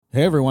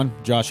Hey everyone,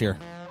 Josh here.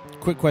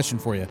 Quick question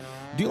for you.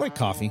 Do you like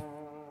coffee?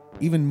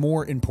 Even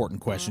more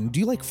important question, do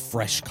you like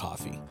fresh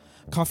coffee?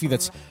 Coffee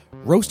that's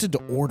roasted to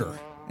order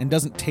and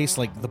doesn't taste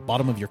like the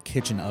bottom of your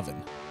kitchen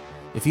oven?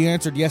 If you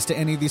answered yes to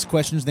any of these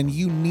questions, then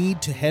you need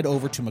to head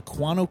over to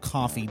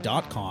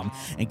McQuanoCoffee.com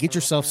and get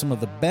yourself some of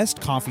the best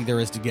coffee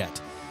there is to get.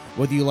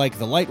 Whether you like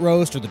the light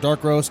roast or the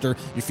dark roast, or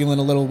you're feeling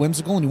a little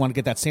whimsical and you want to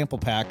get that sample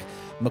pack,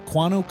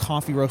 McQuano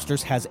Coffee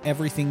Roasters has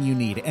everything you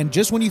need. And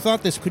just when you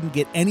thought this couldn't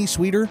get any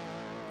sweeter,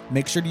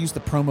 make sure to use the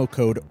promo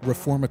code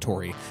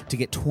REFORMATORY to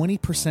get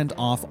 20%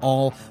 off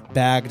all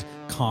bagged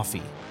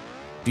coffee.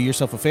 Do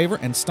yourself a favor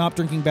and stop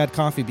drinking bad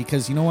coffee,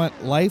 because you know what?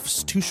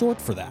 Life's too short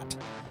for that.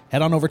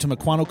 Head on over to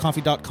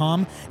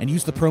McQuanoCoffee.com and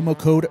use the promo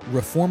code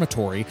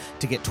REFORMATORY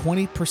to get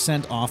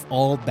 20% off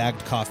all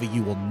bagged coffee.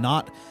 You will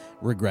not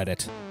regret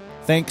it.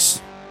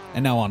 Thanks,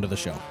 and now on to the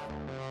show.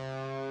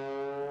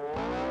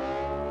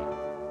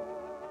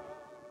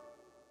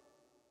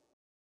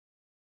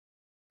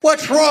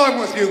 What's wrong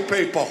with you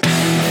people?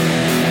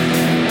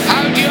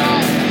 How do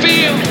y'all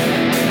feel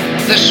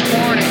this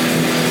morning?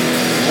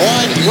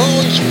 Why do you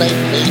always make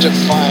me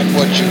define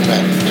what you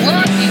meant?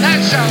 What?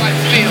 That's how I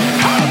feel.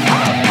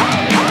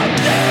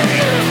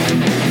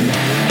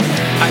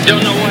 I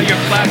don't know why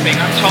you're clapping.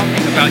 I'm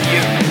talking about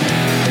you.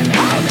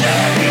 How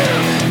dare you!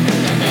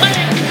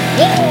 Make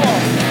war!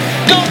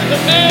 Go to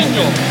the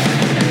manual!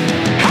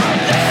 How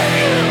dare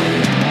you!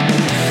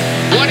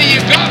 What do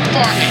you got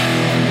for me?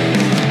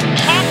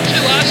 Talk to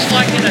us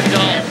like an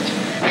adult.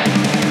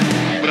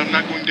 But I'm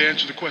not going to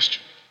answer the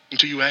question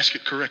until you ask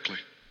it correctly.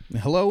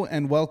 Hello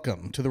and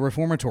welcome to the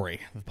Reformatory,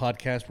 the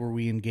podcast where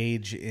we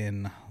engage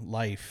in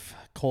life,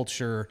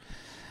 culture,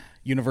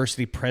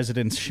 university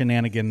presidents'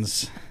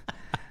 shenanigans,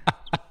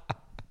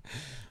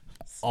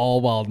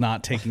 all while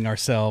not taking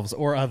ourselves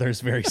or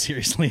others very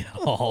seriously at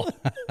all.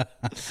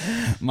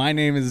 My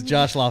name is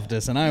Josh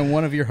Loftus, and I am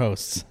one of your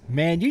hosts.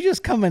 Man, you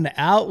just coming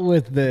out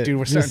with the... Dude,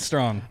 we're starting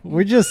strong.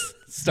 We're just...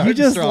 Starting you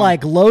just strong.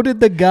 like loaded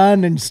the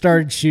gun and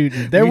started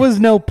shooting. There was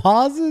no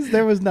pauses.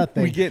 There was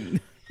nothing. We get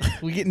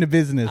into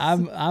business.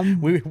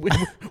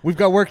 We've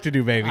got work to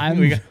do, baby.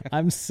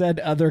 I'm said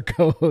other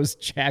co-host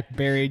Jack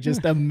Berry,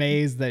 just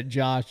amazed that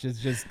Josh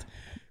is just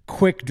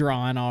quick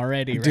drawing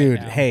already. Dude,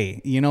 right now. hey,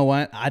 you know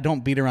what? I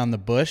don't beat around the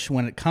bush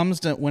when it comes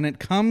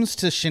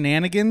to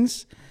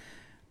shenanigans.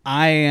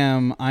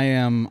 I'm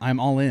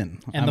all in.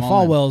 And the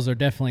Falwells are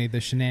definitely the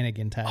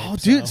shenanigan type. Oh,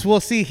 dude. so. Well,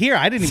 see here,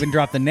 I didn't even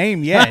drop the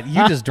name yet.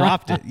 You just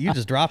dropped it.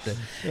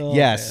 Oh,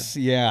 yes,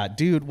 man. Yeah,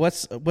 dude.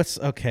 What's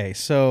okay?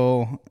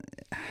 So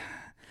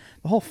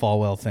the whole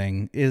Falwell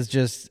thing is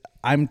just,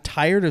 I'm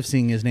tired of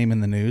seeing his name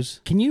in the news.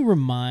 Can you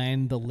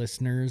remind the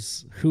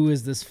listeners who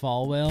is this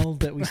Falwell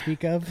that we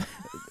speak of?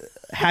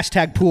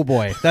 Hashtag pool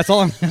boy. That's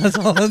all I'm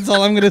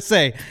going to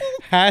say.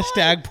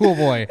 Hashtag pool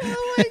boy.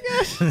 Oh my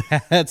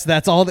gosh.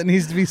 That's all that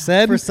needs to be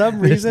said. For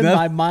some reason,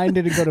 my mind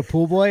didn't go to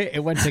pool boy. It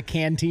went to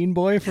Canteen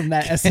Boy from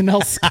that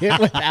SNL skit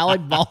with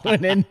Alec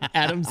Baldwin and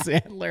Adam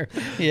Sandler.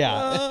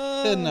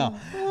 Yeah.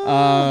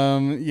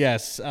 No.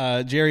 Yes.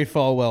 Jerry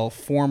Falwell,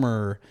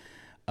 former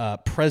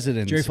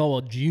president. Jerry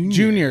Falwell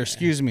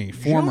Jr.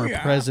 Former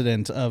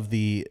president of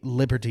the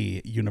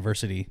Liberty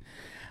University.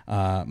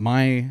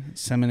 My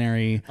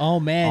seminary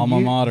alma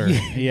mater.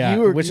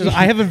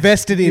 I have a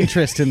vested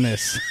interest in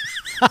this.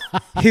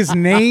 His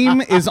name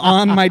is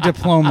on my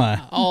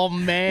diploma. Oh,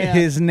 man.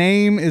 His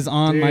name is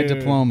on my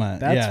diploma.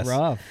 That's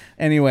rough.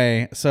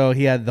 Anyway, so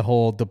he had the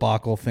whole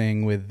debacle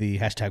thing with the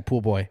hashtag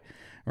pool boy,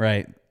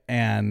 right?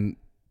 And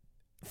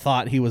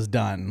thought he was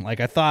done.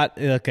 Like, I thought,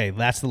 okay,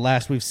 that's the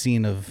last we've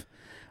seen of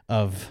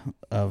I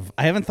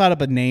haven't thought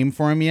up a name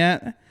for him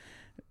yet.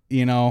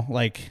 You know,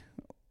 like,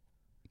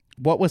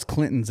 what was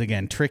Clinton's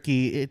again?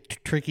 Tricky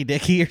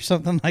Dicky or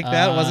something like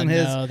that? Wasn't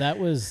his? No, that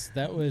was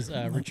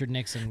Richard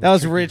Nixon. That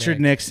was Richard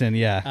Nixon.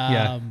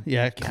 Yeah.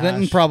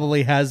 Clinton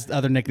probably has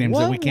other nicknames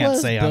that we can't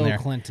say on there.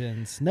 Bill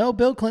Clinton's? No,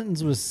 Bill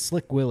Clinton's was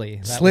Slick Willie.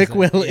 Slick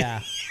Willie.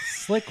 Yeah,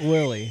 Slick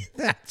Willie.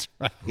 That's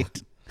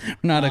right. We're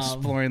not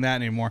exploring that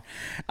anymore.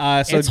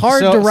 It's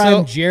hard to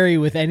rhyme Jerry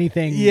with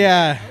anything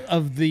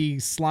of the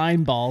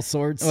slime ball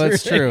sorts. Well,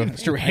 it's true.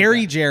 It's true.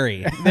 Harry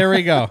Jerry. There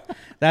we go.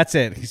 That's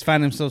it. He's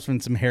finding himself in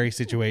some hairy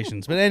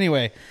situations. But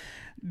anyway,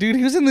 dude,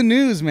 he was in the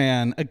news,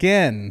 man,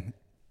 again.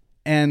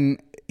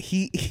 And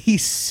he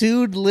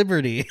sued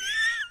Liberty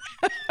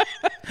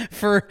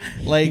for,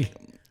 like,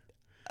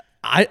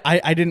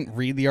 I didn't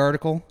read the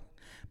article,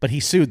 but he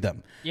sued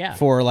them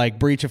for, like,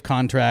 breach of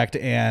contract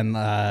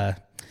and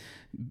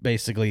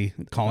basically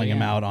calling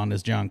him out on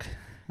his junk.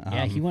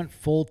 He went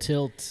full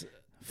tilt,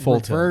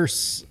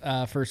 reverse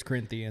 1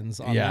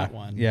 Corinthians on that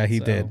one. Yeah, he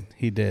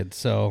did.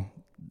 So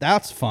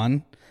that's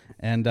fun.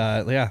 And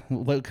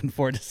looking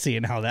forward to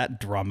seeing how that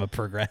drama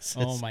progresses.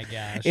 Oh my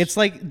gosh. It's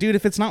like, dude,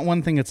 if it's not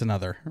one thing, it's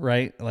another,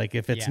 right? Like,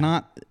 if it's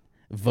not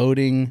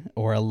voting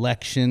or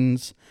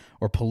elections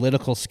or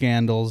political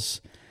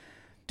scandals.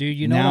 Dude,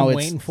 you know what I'm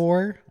waiting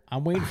for?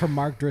 I'm waiting for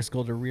Mark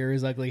Driscoll to rear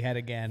his ugly head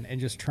again and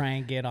just try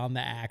and get on the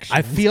action.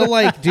 I feel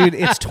like, dude,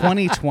 it's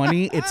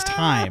 2020. It's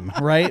time,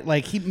 right?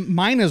 Like, he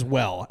mine as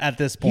well at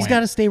this point. He's got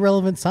to stay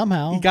relevant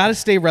somehow. You got to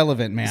stay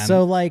relevant, man.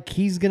 So, like,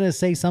 he's going to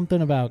say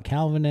something about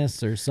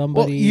Calvinists or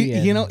somebody.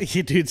 Well, you know,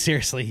 dude,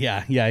 seriously,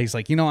 yeah. He's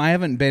like, I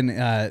haven't been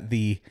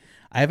the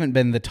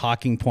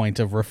talking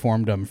point of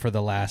reformdom for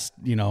the last,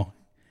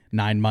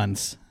 9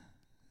 months.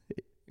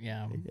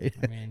 Yeah, I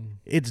mean,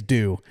 it's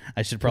due.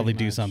 I should probably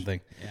do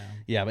something. Yeah.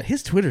 Yeah, but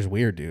his Twitter's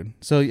weird, dude.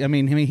 So I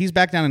mean, he's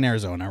back down in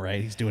Arizona,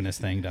 right? He's doing his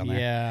thing down there.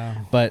 Yeah.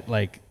 But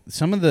like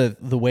some of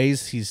the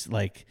ways he's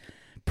like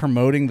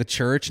promoting the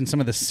church and some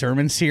of the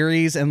sermon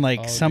series and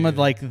like of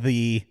like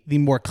the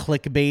more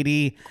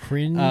clickbaity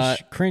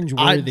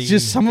cringeworthy.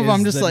 Just some of them,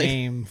 I'm just the like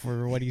name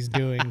for what he's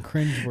doing.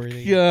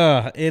 Cringeworthy.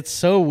 Yeah, it's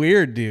so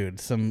weird, dude.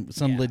 Some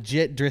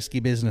legit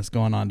Drisky business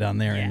going on down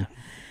there. Yeah,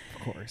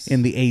 of course.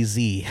 In the AZ.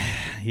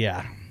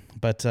 Yeah.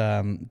 But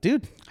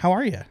dude, how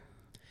are you?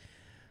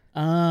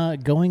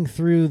 Going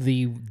through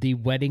the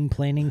wedding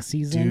planning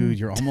season. Dude,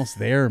 you're almost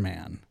there,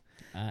 man.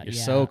 You're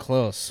so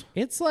close.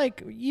 It's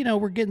like,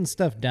 we're getting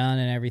stuff done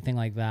and everything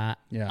like that.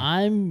 Yeah.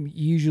 I'm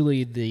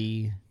usually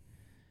the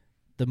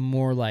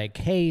more like,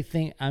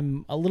 hey,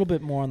 I'm a little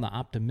bit more on the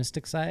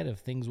optimistic side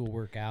of things will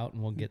work out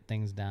and we'll get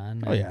things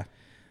done. Oh, yeah.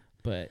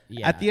 But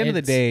yeah, at the end of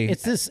the day,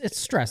 it's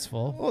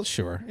stressful. Well,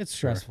 sure. It's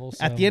stressful.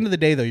 Sure. At the end of the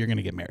day, though, you're going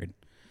to get married,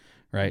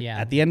 right? Yeah.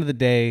 At the end of the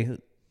day,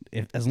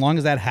 as long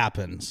as that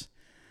happens,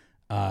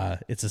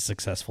 it's a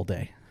successful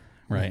day,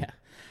 right? Yeah.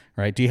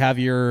 Right. Do you have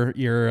your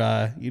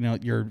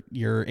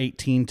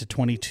 18 to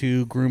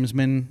 22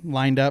 groomsmen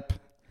lined up?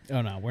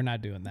 Oh no, we're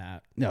not doing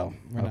that. No,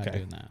 we're not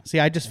doing that. See,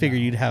 I just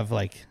figured you'd have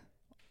like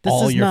this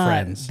all is your not,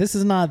 friends. This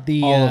is not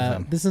the all of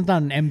them. This is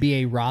not an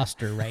NBA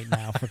roster right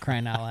now for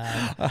crying out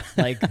loud.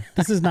 Like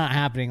this is not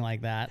happening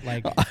like that.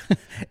 Like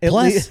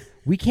plus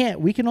we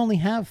can only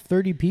have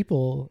 30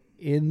 people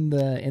in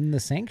the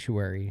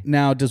sanctuary.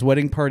 Now, does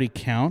wedding party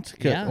count?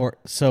 Yeah. Or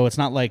so it's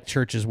not like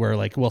churches where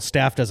like, well,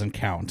 staff doesn't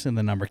count in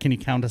the number. Can you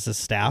count us as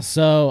staff?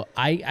 So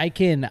I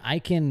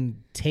can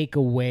take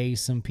away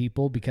some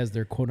people because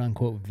they're quote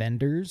unquote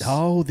vendors.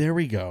 Oh, there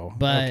we go.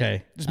 But,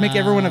 okay, just make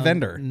everyone a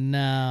vendor.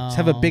 No, just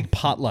have a big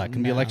potluck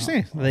and be like,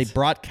 "Say, they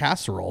brought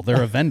casserole.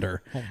 They're a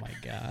vendor." Oh my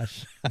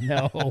gosh,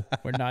 no,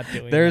 we're not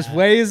doing. There's that.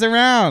 ways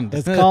around.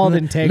 It's called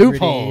integrity.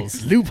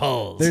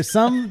 Loopholes. There's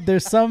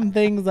some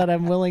things that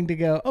I'm willing to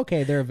go.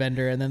 Okay, they're a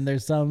vendor, and then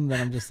there's some that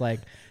I'm just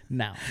like,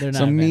 no, they're not.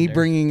 So a me vendor.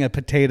 bringing a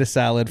potato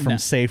salad from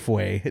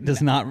Safeway, it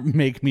does not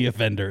make me a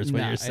vendor. Is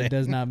what you're saying? It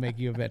does not make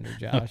you a vendor,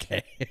 Josh.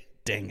 Okay,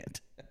 dang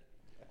it.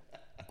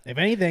 If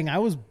anything, I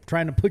was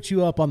trying to put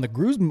you up on the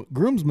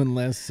groomsman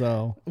list.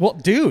 So, well,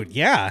 dude,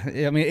 yeah.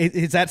 I mean,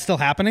 is that still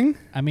happening?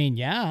 I mean,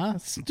 yeah,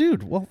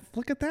 dude. Well,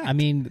 look at that. I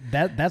mean,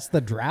 that's the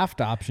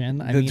draft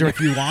option. I mean, if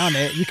you want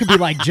it, you could be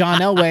like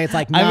John Elway. It's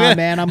like, nah,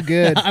 man, I'm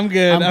good. I'm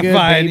good. I'm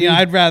fine. Baby.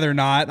 I'd rather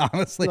not,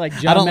 honestly. Like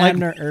John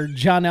Madden or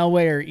John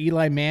Elway or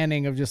Eli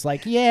Manning of just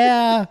like,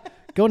 yeah.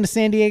 Going to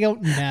San Diego?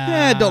 Nah.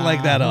 Yeah, don't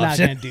like that option. I'm not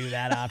going to do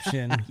that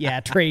option.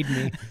 Yeah, trade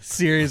me.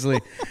 Seriously.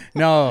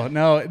 No.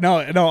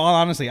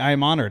 Honestly, I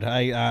am honored.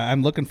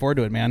 I'm looking forward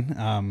to it,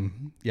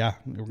 man. Yeah,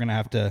 we're going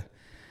to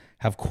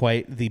have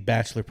quite the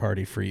bachelor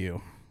party for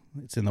you.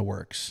 It's in the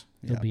works.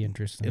 It'll be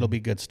interesting. It'll be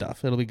good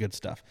stuff.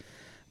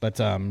 But,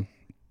 and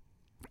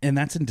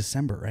that's in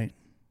December, right?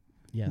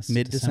 Yes.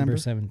 Mid-December?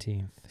 December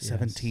 17th.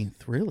 17th. Yes.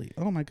 Really?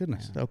 Oh, my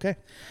goodness. Yeah. Okay.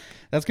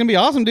 That's going to be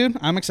awesome, dude.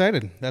 I'm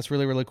excited. That's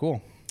really, really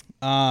cool.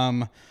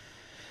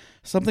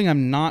 Something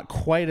I'm not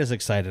quite as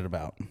excited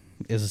about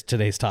is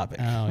today's topic.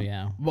 Oh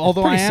yeah,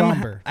 although I am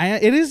somber.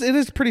 It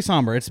is pretty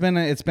somber. It's been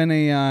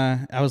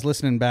a. I was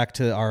listening back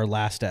to our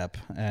last ep,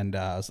 and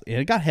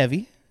it got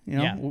heavy.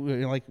 But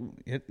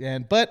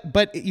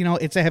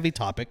it's a heavy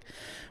topic.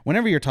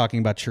 Whenever you're talking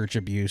about church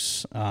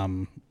abuse,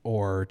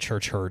 or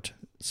church hurt,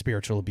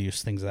 spiritual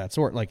abuse, things of that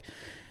sort, like.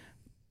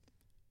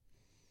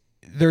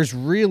 There's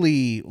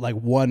really like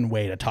one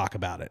way to talk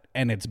about it,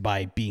 and it's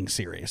by being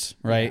serious,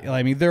 right? Yeah.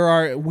 I mean,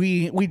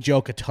 we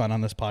joke a ton on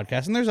this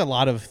podcast, and there's a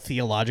lot of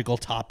theological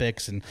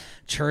topics and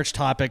church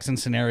topics and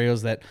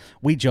scenarios that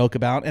we joke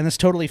about, and it's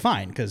totally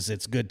fine because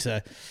it's good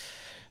to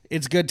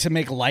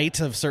make light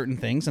of certain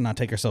things and not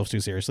take ourselves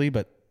too seriously.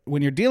 But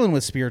when you're dealing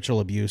with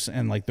spiritual abuse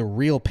and like the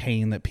real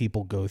pain that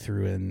people go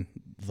through in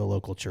the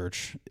local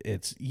church,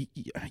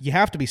 you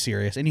have to be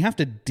serious and you have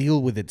to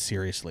deal with it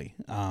seriously.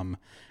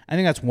 I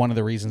think that's one of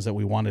the reasons that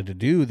we wanted to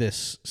do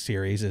this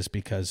series is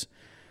because,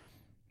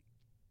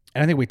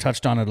 and I think we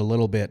touched on it a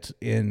little bit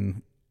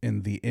in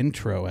the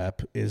intro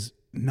ep, is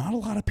not a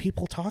lot of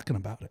people talking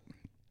about it.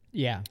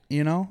 Yeah.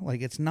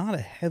 Like it's not a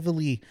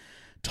heavily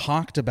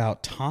talked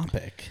about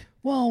topic.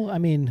 Well, I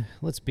mean,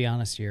 let's be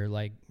honest here.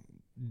 Like,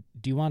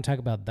 do you want to talk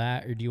about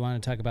that, or do you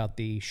want to talk about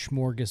the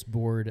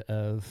smorgasbord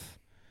of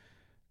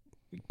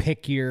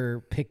pick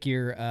your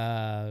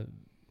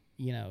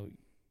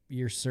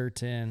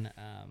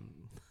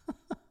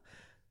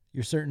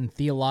certain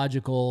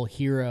theological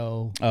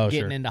hero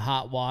getting into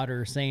hot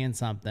water, saying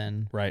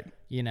something, right?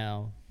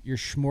 your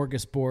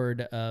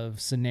smorgasbord of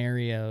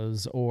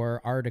scenarios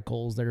or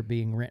articles that are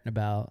being written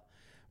about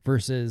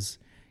versus,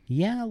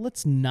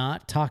 let's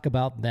not talk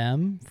about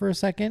them for a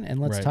second and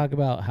let's talk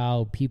about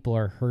how people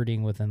are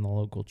hurting within the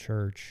local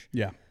church.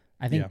 Yeah.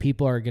 I think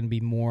people are going to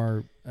be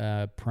more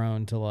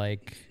prone to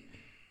like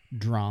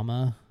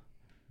drama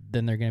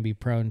than they're going to be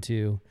prone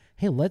to,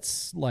 hey,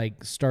 let's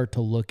like start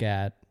to look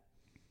at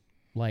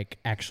like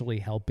actually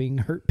helping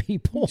hurt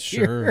people.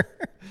 Sure.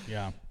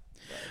 Yeah.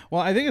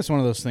 Well, I think it's one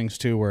of those things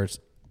too, where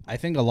I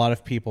think a lot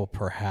of people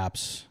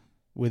perhaps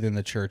within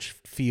the church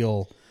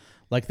feel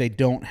like they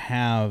don't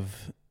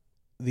have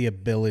the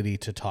ability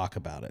to talk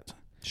about it.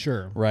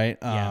 Sure. Right.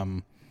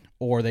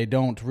 Or they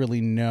don't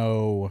really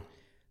know,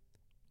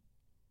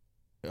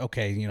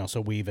 okay,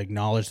 so we've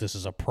acknowledged this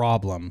is a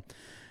problem,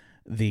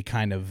 the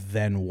kind of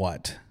then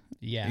what?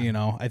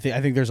 Yeah. I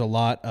think there's a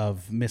lot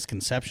of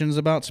misconceptions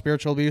about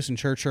spiritual abuse and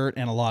church hurt,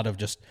 and a lot of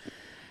just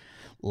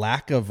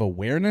lack of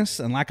awareness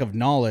and lack of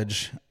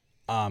knowledge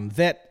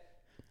that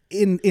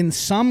in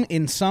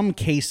some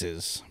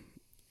cases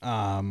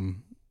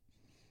kind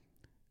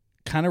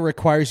of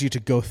requires you to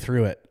go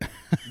through it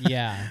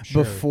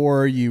sure.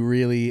 before you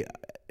really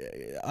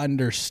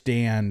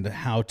understand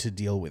how to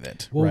deal with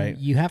it. Well, right?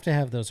 You have to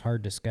have those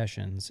hard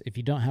discussions. If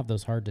you don't have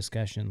those hard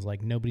discussions,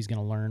 like nobody's going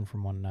to learn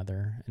from one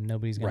another, and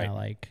nobody's going to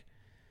like,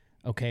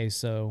 okay,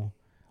 so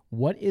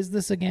what is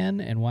this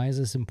again, and why is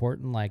this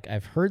important? Like,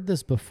 I've heard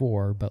this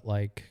before, but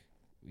like,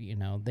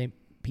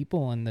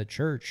 people in the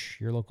church,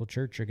 your local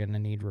church, are going to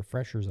need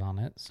refreshers on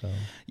it. So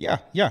yeah,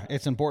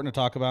 it's important to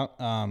talk about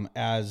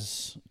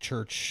as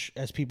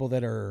people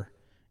that are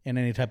in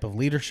any type of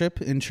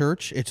leadership in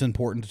church. It's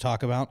important to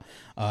talk about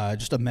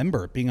just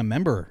being a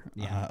member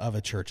of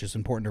a church. It's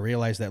important to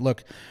realize that,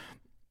 look,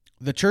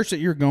 the church that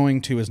you're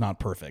going to is not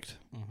perfect.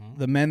 Mm-hmm.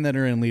 The men that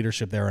are in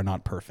leadership there are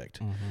not perfect.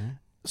 Mm-hmm.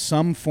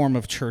 Some form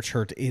of church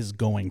hurt is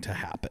going to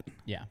happen.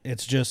 Yeah.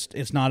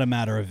 It's not a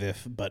matter of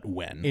if, but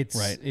when.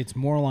 It's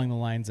more along the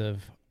lines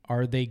of,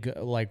 are they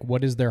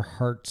what is their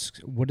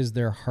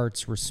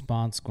heart's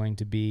response going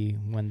to be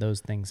when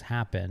those things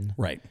happen?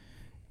 Right.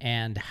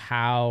 And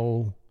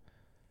how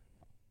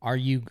are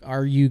you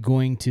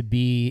going to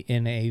be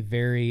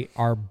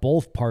are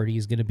both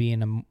parties going to be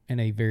in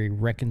a very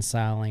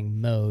reconciling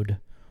mode?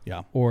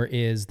 Yeah. Or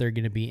is there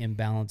going to be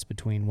imbalance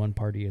between one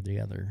party or the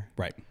other?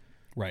 Right.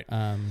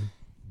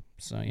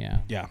 So, yeah.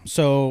 Yeah.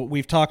 So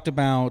we've talked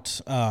about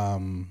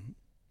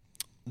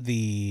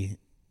the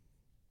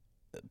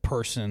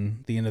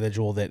person, the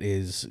individual that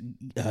is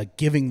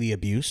giving the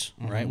abuse,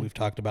 right? We've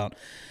talked about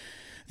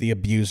the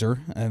abuser,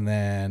 and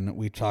then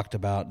we talked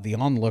about the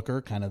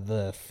onlooker, kind of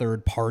the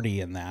third party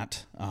in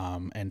that.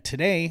 And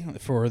today,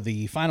 for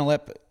the final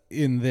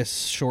in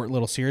this short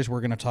little series,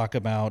 we're going to talk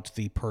about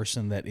the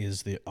person that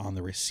is on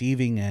the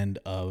receiving end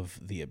of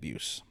the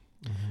abuse.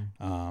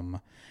 Mm-hmm.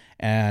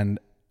 And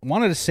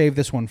wanted to save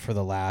this one for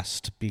the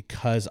last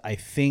because I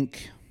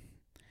think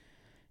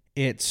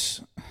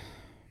it's,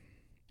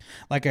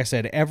 like I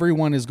said,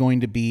 everyone is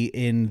going to be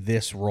in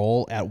this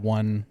role at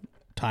one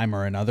time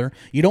or another.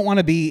 You don't want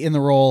to be in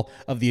the role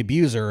of the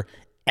abuser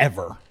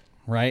ever,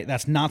 right?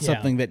 That's not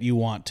something that you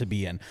want to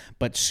be in.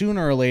 But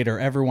sooner or later,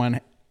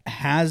 everyone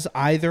has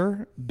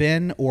either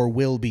been or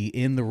will be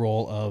in the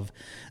role of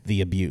the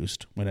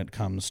abused when it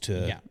comes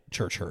to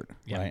church hurt,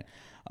 right?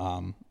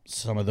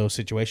 Some of those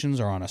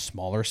situations are on a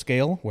smaller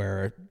scale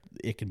where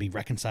it can be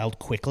reconciled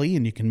quickly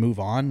and you can move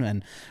on.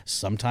 And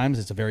sometimes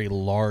it's a very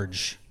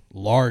large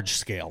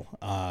scale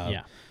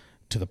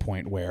to the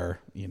point where,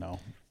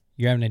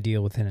 you're having to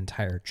deal with an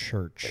entire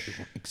church.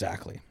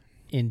 Exactly.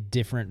 In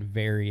different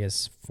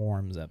various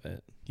forms of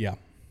it. Yeah.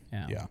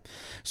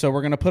 So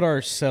we're going to put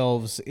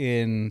ourselves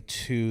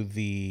into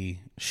the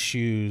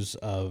shoes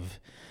of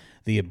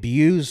the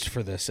abused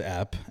for this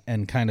ep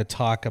and kind of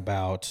talk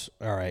about,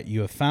 all right,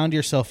 you have found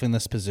yourself in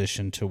this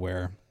position to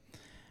where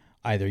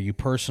either you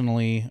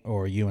personally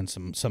or you and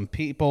some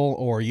people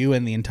or you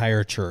and the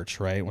entire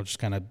church, right? We'll just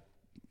kind of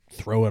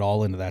throw it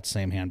all into that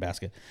same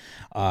handbasket,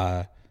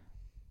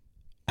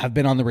 have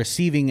been on the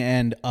receiving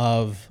end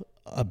of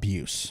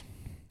abuse.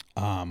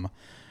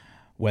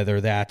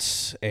 Whether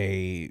that's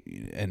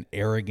an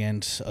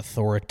arrogant,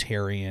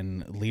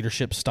 authoritarian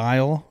leadership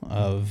style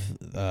of,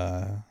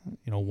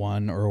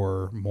 one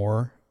or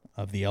more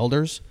of the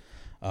elders,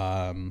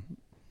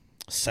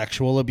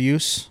 sexual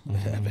abuse,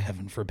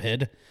 heaven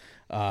forbid,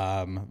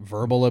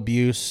 verbal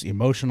abuse,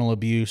 emotional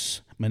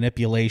abuse,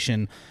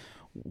 manipulation,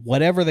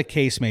 whatever the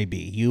case may be,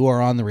 you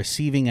are on the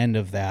receiving end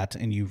of that,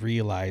 and you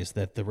realize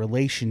that the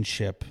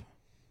relationship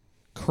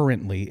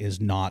currently is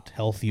not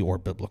healthy or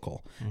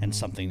biblical, and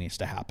something needs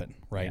to happen,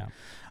 right?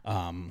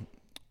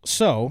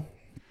 So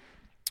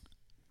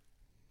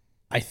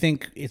I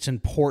think it's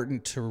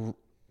important to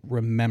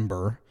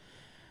remember,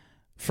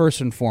 first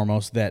and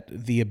foremost, that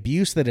the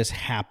abuse that is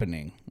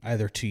happening,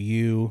 either to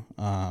you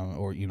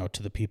or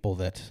to the people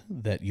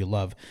that you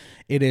love,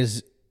 it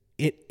is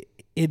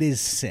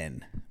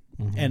sin,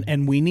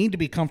 and we need to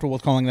be comfortable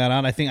with calling that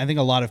out. I think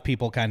a lot of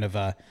people kind of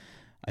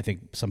I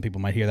think some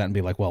people might hear that and be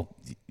like, well,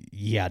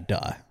 yeah,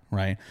 duh,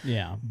 right?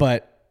 Yeah.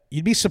 But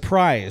you'd be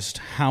surprised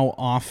how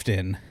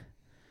often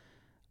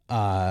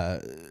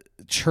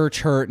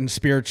church hurt and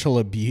spiritual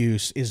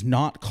abuse is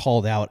not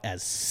called out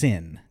as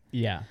sin.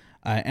 Yeah.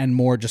 And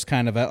more just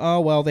kind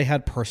of they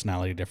had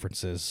personality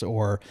differences,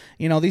 or,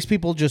 these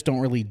people just don't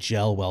really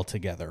gel well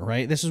together,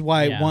 right? This is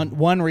why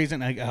one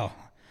reason, I'm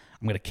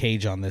going to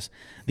cage on this.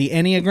 The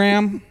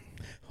Enneagram.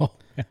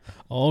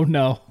 Oh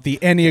no. The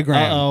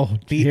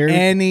Enneagram.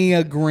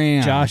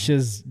 Enneagram.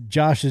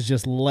 Josh is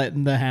just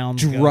letting the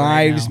hounds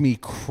drives me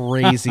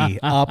crazy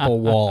up a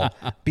wall,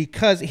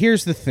 because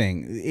here's the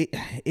thing.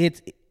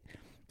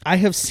 I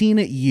have seen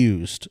it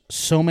used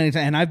so many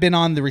times, and I've been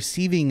on the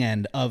receiving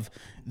end of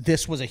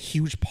this. Was a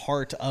huge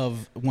part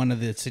of one of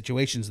the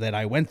situations that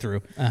I went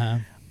through.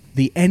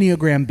 The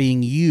Enneagram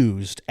being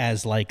used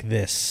as like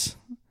this.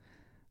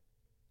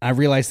 I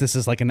realize this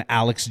is like an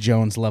Alex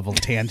Jones level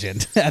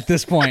tangent at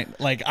this point.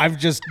 Like, I've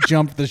just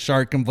jumped the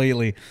shark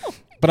completely,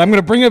 but I'm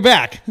going to bring it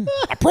back.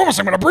 I promise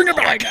I'm going to bring it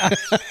back.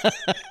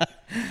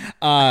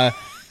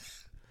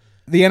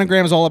 The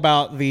Enneagram is all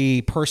about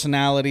the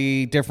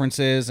personality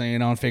differences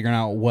and, figuring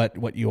out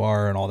what you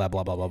are and all that,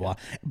 blah, blah, blah, blah.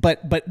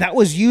 But that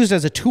was used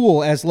as a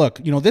tool as, look,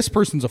 this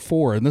person's a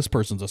 4 and this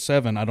person's a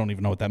 7. I don't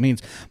even know what that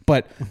means,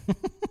 but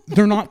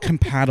they're not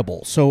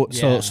compatible. So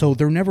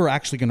they're never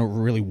actually going to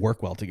really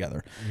work well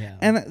together. Yeah.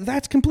 And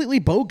that's completely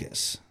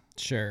bogus.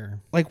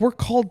 Sure. Like, we're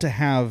called to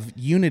have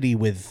unity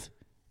with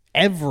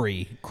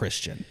every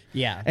Christian.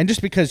 Yeah. And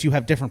just because you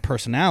have different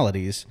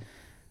personalities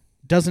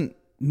doesn't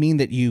mean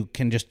that you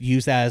can just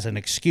use that as an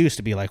excuse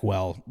to be like,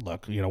 well,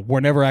 look, we're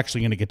never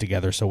actually going to get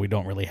together, so we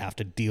don't really have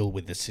to deal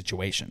with this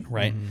situation,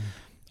 right? Mm-hmm.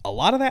 A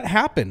lot of that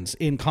happens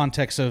in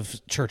context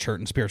of church hurt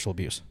and spiritual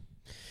abuse.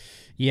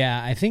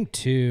 Yeah, I think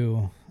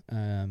too,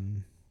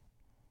 the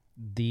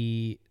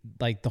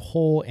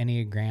whole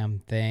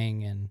Enneagram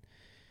thing, and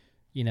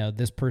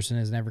this person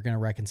is never going to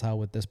reconcile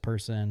with this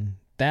person.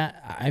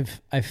 That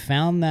I've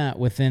found that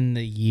within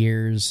the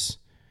years.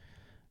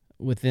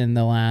 Within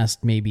the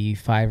last maybe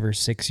 5 or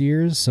 6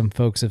 years, some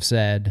folks have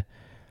said,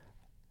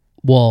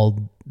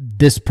 well,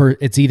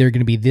 it's either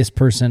going to be this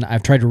person.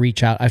 I've tried to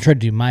reach out. I've tried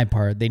to do my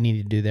part. They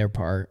need to do their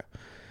part.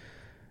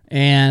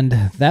 And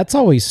that's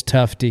always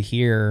tough to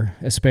hear,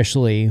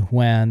 especially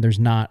when there's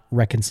not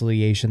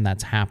reconciliation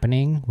that's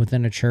happening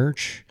within a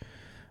church.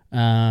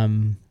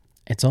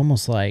 It's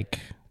almost like,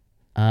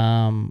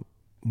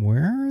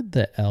 where are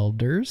the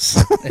elders?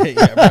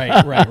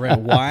 Yeah, right.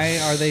 Why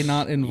are they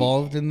not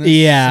involved in this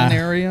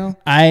scenario?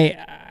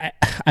 I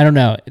don't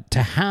know.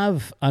 To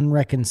have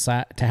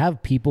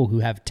people who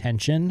have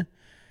tension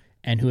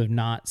and who have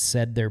not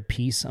said their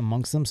piece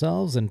amongst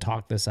themselves and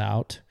talk this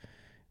out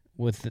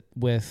with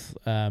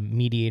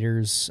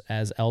mediators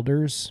as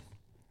elders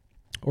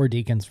or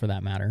deacons for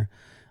that matter.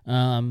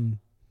 Man,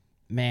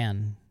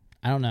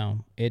 I don't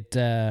know. It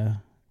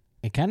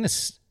kind of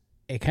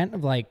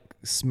like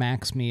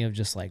smacks me of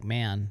just like,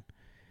 man,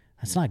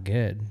 that's not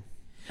good.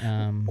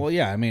 Well,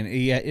 yeah, I mean,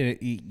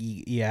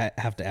 you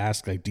have to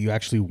ask, like, do you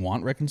actually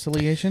want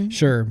reconciliation?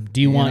 Sure.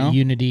 Do you want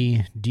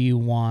unity? Do you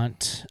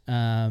want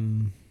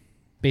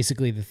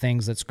basically the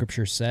things that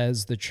Scripture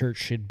says the church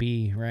should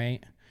be,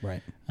 right?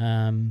 Right.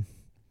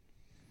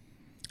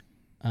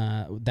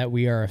 That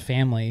we are a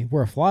family.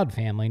 We're a flawed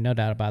family, no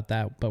doubt about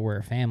that, but we're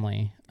a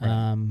family.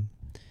 Right.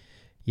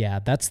 Yeah,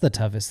 that's the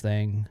toughest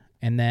thing.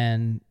 And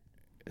then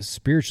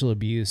spiritual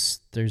abuse,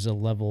 there's a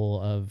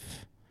level of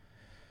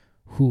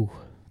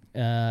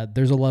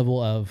there's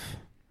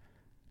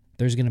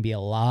going to be a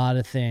lot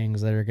of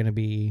things that are going to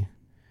be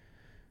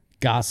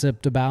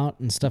gossiped about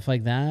and stuff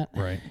like that.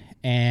 Right.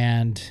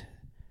 And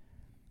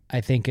I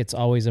think it's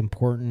always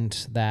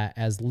important that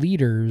as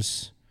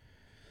leaders,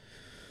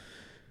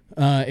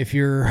 if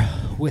you're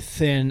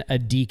within a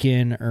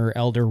deacon or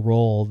elder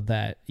role,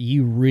 that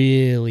you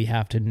really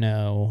have to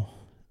know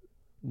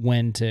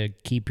when to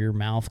keep your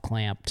mouth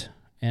clamped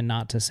and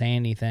not to say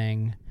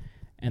anything,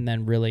 and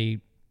then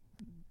really,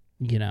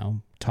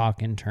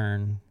 talk in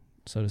turn,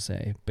 so to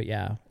say. But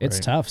yeah, it's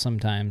tough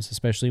sometimes,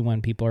 especially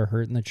when people are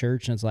hurt in the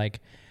church, and it's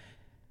like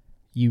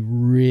you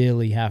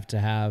really have to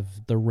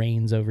have the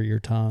reins over your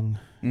tongue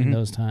in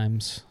those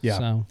times. Yeah.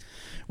 So,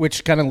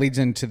 which kind of leads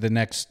into the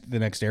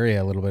next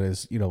area a little bit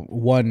is,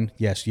 one,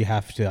 yes, you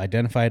have to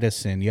identify it as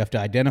sin. You have to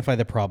identify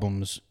the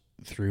problems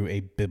through a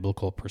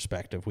biblical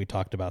perspective. We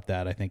talked about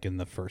that, I think, in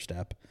the first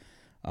step.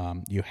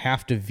 You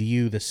have to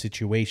view the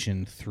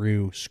situation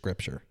through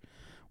Scripture.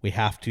 We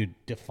have to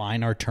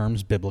define our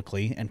terms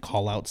biblically and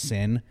call out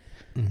sin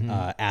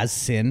as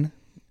sin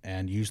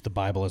and use the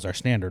Bible as our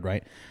standard,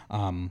 right?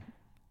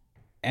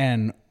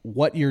 And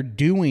what you're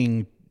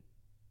doing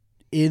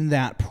in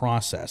that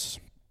process,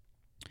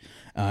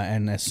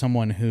 and as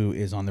someone who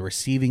is on the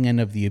receiving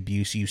end of the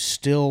abuse, you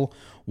still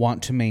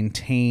want to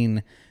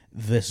maintain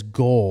this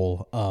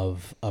goal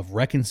of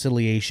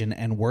reconciliation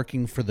and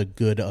working for the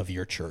good of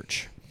your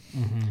church.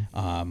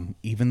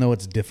 Even though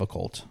it's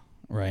difficult,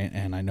 right?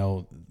 And I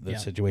know the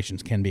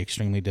situations can be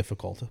extremely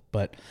difficult,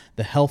 but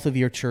the health of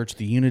your church,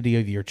 the unity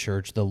of your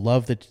church, the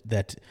love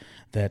that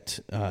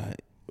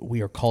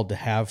we are called to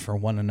have for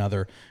one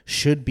another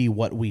should be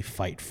what we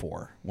fight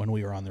for when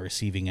we are on the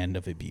receiving end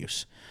of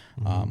abuse.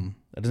 That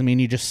doesn't mean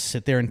you just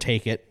sit there and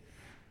take it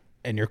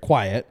and you're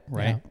quiet,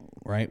 right? Yeah.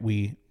 Right?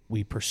 We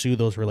pursue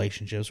those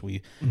relationships.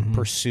 We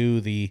pursue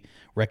the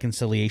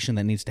reconciliation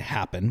that needs to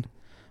happen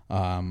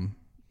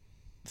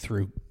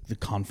through the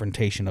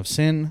confrontation of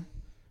sin,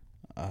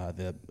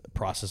 the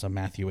process of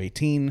Matthew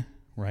 18,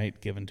 right,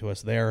 given to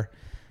us there,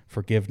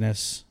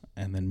 forgiveness,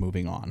 and then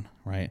moving on,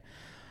 right?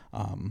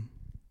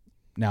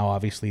 Now,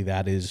 obviously,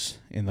 that is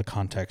in the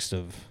context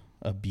of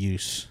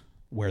abuse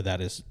where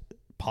that is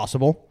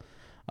possible.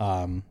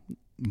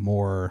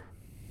 More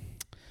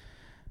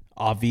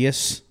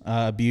obvious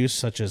abuse,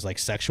 such as like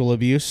sexual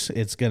abuse,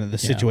 the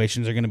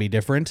situations are gonna be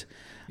different.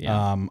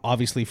 Yeah.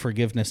 Obviously,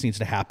 forgiveness needs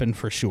to happen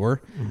for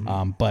sure,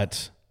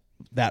 but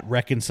that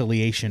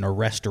reconciliation or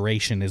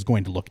restoration is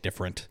going to look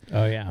different.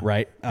 Oh yeah,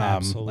 right.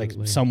 Absolutely.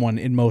 Like someone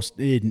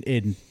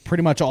in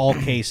pretty much all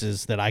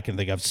cases that I can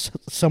think of,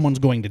 someone's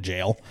going to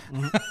jail.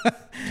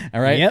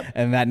 All right. Yep.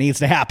 And that needs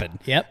to happen.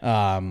 Yep.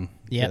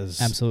 Yep.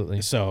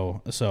 Absolutely.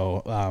 So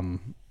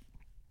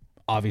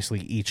obviously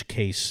each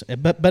case,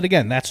 but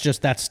again, that's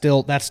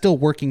still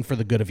working for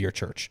the good of your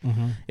church.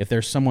 If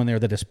there's someone there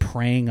that is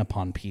preying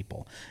upon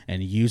people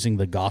and using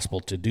the gospel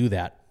to do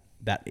that,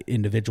 that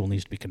individual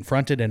needs to be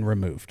confronted and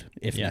removed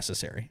if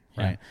necessary,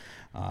 right?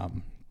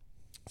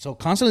 So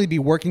constantly be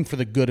working for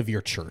the good of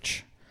your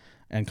church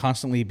and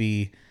constantly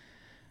be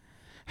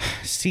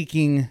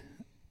seeking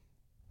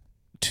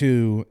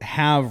to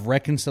have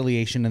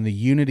reconciliation and the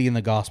unity in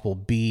the gospel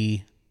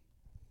be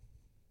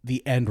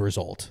the end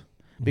result.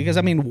 Because,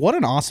 I mean, what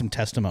an awesome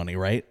testimony,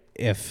 right?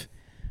 If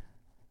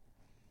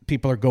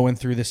people are going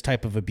through this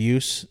type of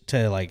abuse,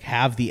 to like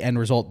have the end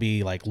result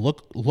be like,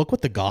 look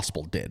what the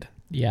gospel did.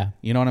 Yeah.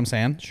 You know what I'm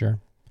saying? Sure.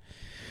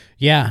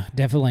 Yeah,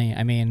 definitely.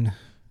 I mean,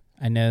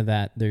 I know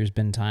that there's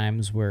been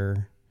times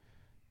where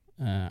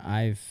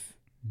I've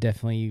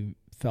definitely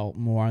felt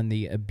more on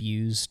the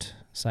abused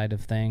side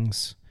of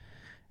things.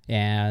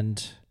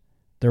 And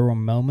there were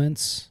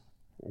moments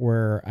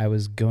where I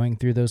was going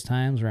through those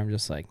times where I'm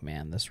just like,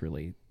 man, this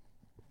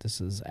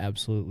is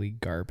absolutely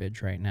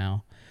garbage right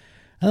now.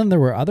 And then there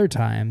were other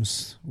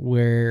times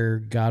where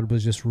God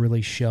was just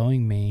really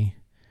showing me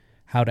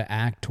how to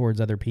act towards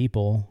other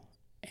people.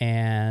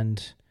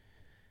 And,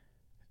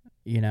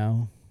 you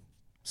know,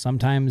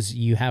 sometimes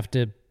you have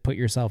to put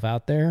yourself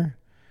out there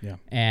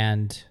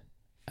and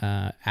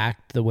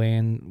act the way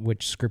in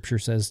which Scripture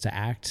says to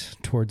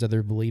act towards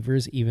other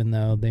believers, even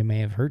though they may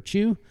have hurt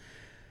you,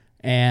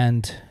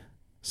 and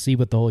see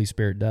what the Holy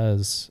Spirit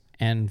does.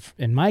 And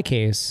in my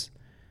case,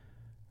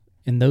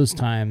 in those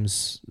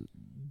times,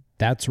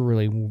 that's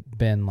really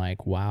been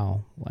like,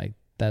 wow, like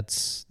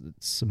it's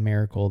a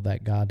miracle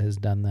that God has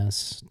done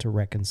this to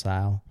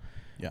reconcile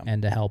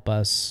and to help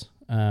us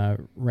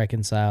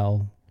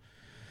reconcile.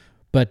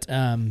 But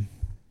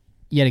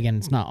yet again,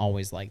 it's not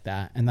always like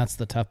that. And that's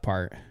the tough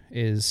part,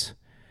 is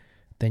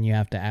then you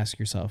have to ask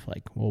yourself,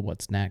 like, well,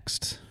 what's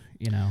next?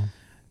 You know?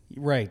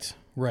 Right.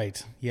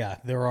 Yeah.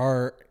 There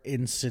are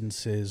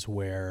instances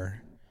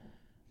where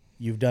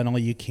you've done all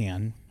you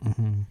can.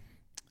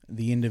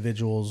 The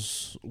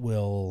individuals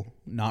will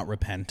not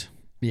repent.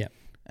 Yeah.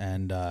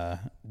 And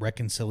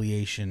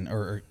reconciliation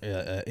or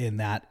in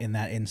that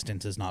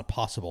instance is not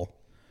possible.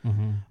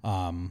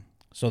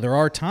 So there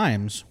are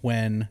times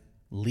when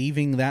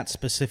leaving that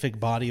specific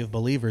body of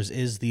believers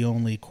is the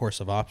only course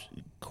of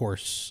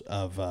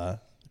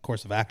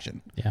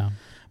action. Yeah.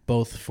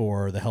 Both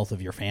for the health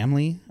of your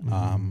family,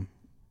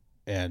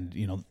 and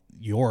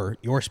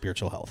your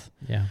spiritual health.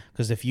 Yeah.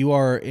 Because if you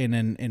are in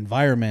an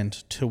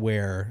environment to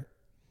where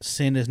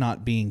sin is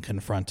not being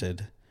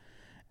confronted,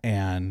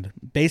 and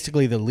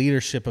basically the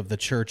leadership of the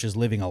church is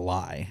living a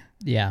lie.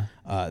 Yeah.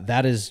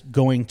 That is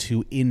going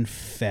to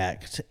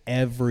infect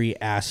every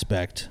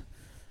aspect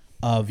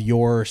of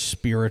your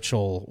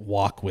spiritual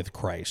walk with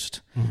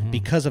Christ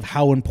because of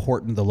how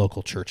important the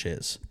local church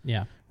is.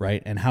 Yeah.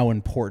 Right? And how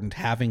important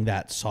having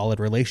that solid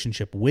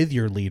relationship with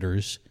your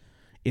leaders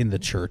in the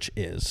church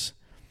is.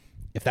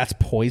 If that's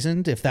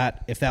poisoned, if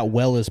that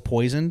well is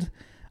poisoned,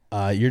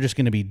 you're just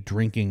going to be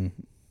drinking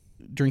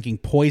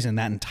poison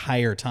that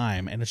entire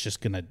time, and it's just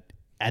going to,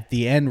 at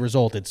the end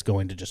result, it's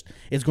going to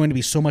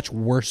be so much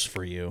worse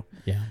for you.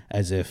 Yeah.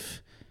 As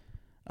if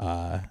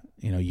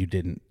you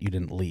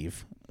didn't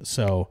leave.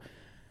 So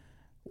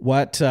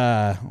what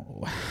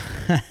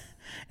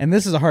and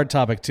this is a hard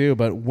topic too,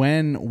 but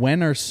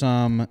what are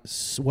some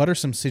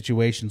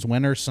situations,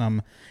 when are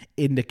some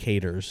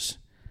indicators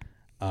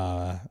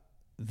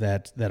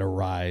that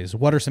arise?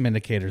 What are some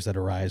indicators that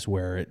arise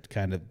where it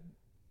kind of,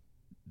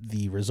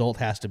 the result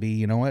has to be,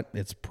 you know what,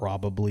 it's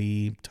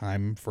probably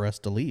time for us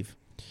to leave?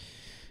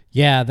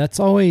 Yeah,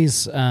 that's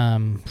always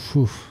that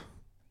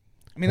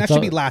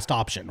should be last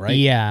option, right?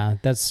 Yeah,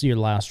 that's your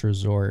last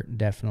resort,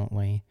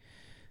 definitely.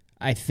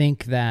 I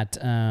think that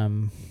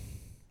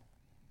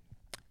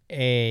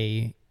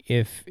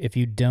if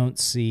you don't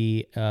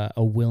see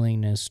a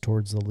willingness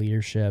towards the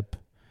leadership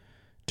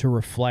to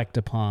reflect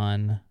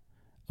upon,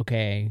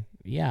 okay,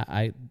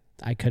 yeah,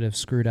 I could have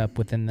screwed up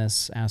within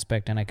this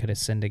aspect and I could have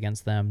sinned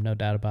against them, no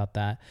doubt about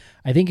that.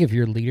 I think if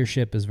your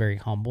leadership is very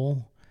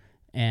humble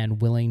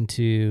and willing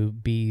to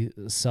be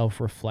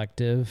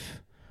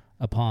self-reflective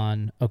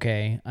upon,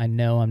 okay, I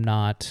know I'm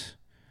not,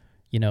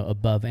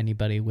 above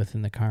anybody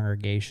within the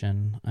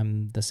congregation.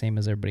 I'm the same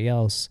as everybody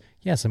else.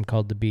 Yes, I'm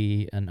called to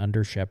be an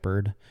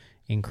under-shepherd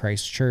in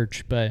Christ's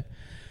church, but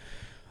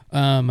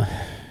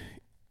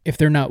if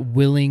they're not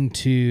willing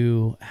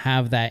to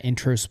have that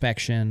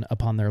introspection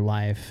upon their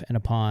life and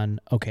upon,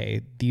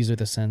 okay, these are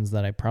the sins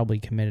that I probably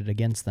committed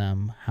against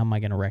them, how am I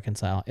going to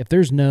reconcile? If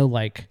there's no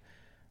like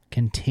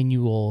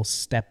continual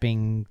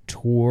stepping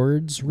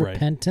towards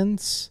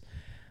repentance,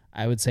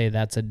 I would say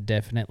that's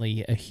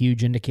definitely a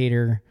huge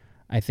indicator.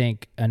 I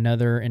think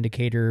another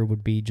indicator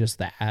would be just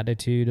the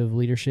attitude of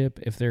leadership.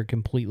 If they're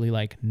completely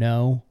like,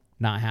 no,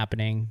 not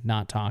happening,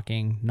 not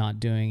talking,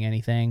 not doing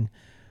anything,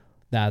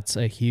 that's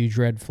a huge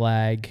red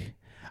flag.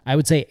 I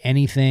would say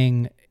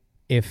anything,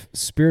 if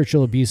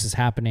spiritual abuse is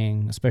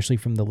happening, especially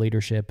from the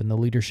leadership, and the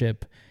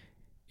leadership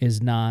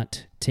is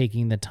not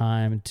taking the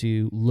time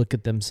to look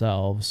at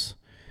themselves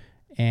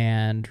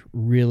and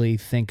really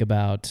think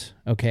about,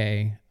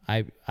 okay,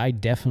 I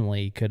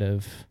definitely could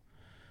have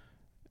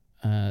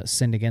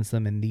sinned against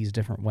them in these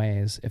different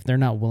ways. If they're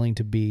not willing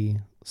to be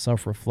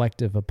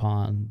self-reflective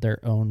upon their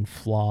own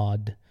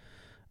flawed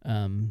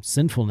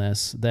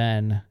sinfulness,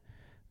 then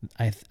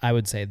I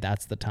would say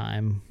that's the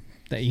time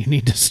that you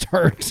need to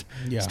start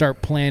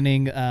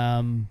planning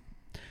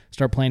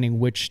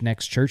which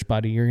next church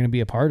body you're going to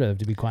be a part of,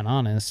 to be quite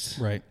honest.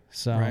 Right.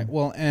 So right.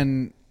 Well,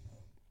 and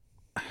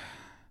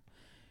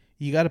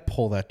you got to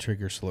pull that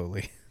trigger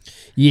slowly.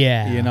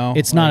 Yeah.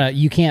 It's not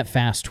you can't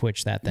fast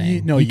twitch that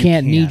thing. You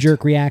can't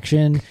knee-jerk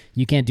reaction.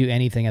 You can't do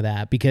anything of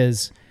that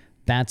because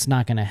that's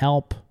not going to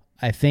help.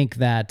 I think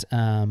that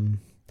I've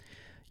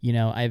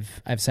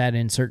sat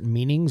in certain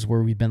meetings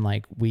where we've been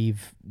like,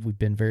 we've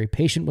been very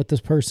patient with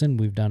this person.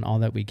 We've done all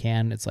that we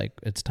can. It's like,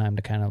 it's time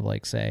to kind of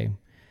like say,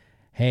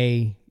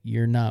 hey,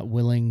 you're not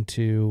willing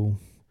to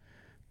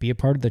be a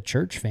part of the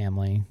church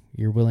family.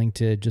 You're willing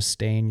to just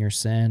stay in your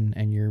sin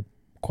and you're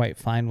quite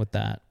fine with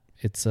that.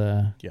 It's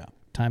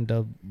time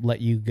to let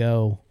you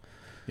go.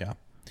 Yeah.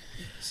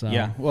 So,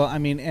 yeah. Well, I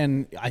mean,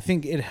 and I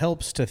think it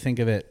helps to think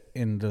of it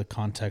in the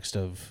context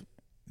of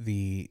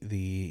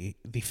the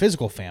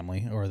physical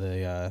family or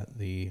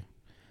the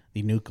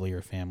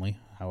nuclear family,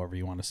 however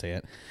you want to say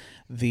it,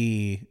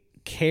 the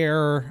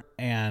care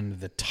and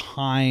the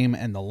time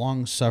and the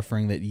long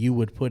suffering that you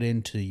would put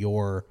into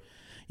your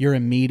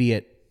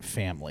immediate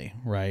family,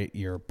 right?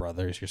 Your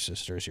brothers, your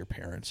sisters, your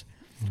parents.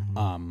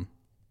 Mm-hmm.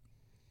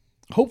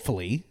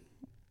 Hopefully,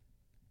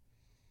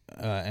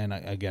 and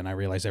again, I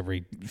realize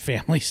every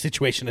family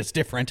situation is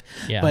different,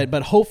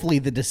 but hopefully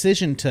the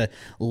decision to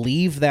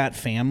leave that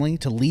family,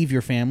 to leave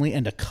your family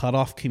and to cut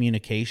off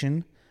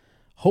communication,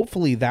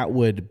 hopefully that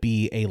would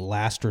be a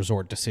last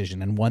resort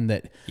decision and one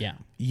that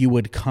you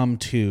would come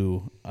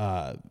to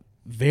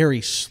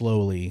very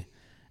slowly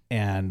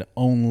and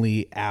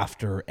only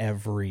after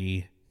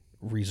every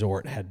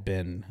resort had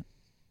been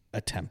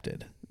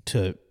attempted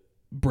to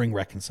bring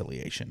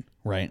reconciliation,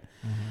 right?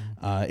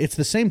 Mm-hmm. It's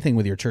the same thing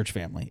with your church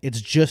family.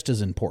 It's just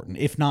as important,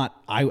 if not,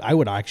 I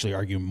would actually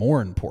argue more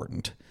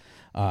important,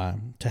 to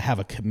have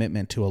a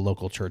commitment to a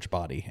local church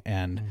body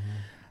and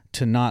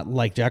to not,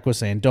 like Jack was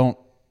saying, don't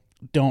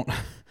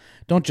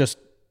just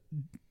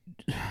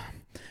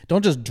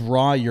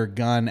draw your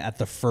gun at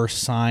the first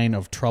sign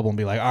of trouble and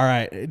be like, all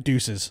right,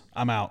 deuces,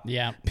 I'm out.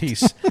 Yeah.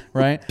 Peace.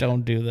 Right?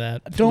 Don't do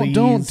that.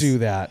 Don't do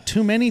that.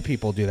 Too many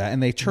people do that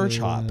and they church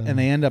hop and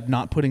they end up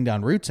not putting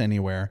down roots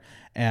anywhere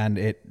and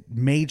it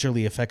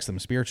majorly affects them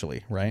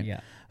spiritually, right? Yeah.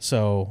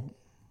 So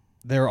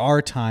there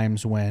are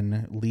times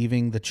when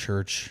leaving the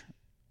church,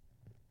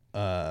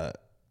 that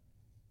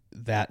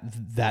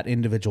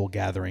individual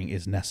gathering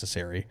is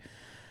necessary,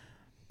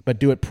 but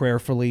do it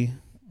prayerfully,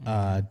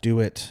 do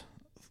it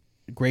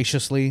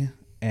graciously,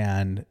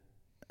 and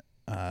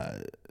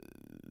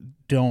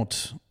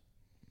don't.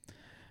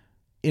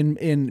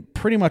 In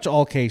pretty much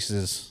all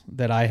cases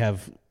that I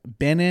have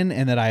been in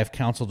and that I have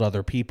counseled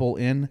other people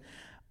in,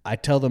 I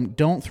tell them,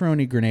 don't throw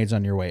any grenades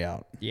on your way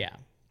out. Yeah.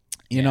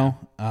 You know,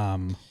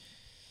 and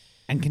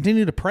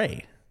continue to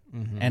pray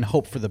and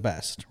hope for the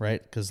best,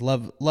 right? Because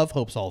love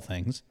hopes all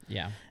things.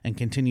 Yeah. And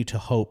continue to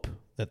hope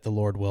that the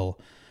Lord will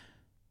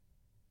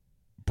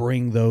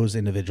bring those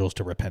individuals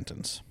to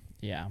repentance.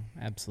 Yeah,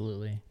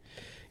 absolutely.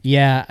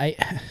 Yeah,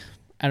 I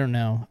don't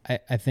know.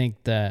 I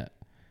think that,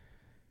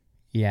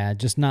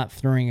 just not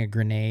throwing a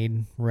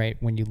grenade right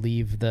when you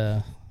leave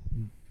the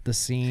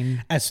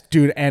scene.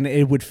 Dude, and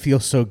it would feel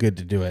so good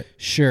to do it.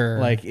 Sure.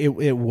 Like, it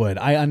would.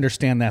 I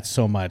understand that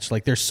so much.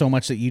 Like, there's so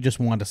much that you just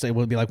want to say.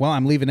 We'll be like, well,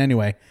 I'm leaving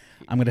anyway.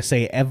 I'm going to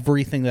say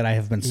everything that I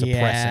have been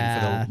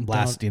suppressing for the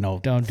last,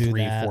 don't do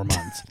 3-4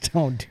 months.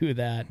 Don't do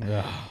that.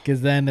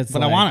 Because then it's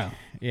But I want to.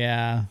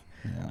 Yeah.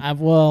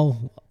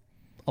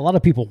 a lot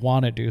of people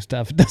want to do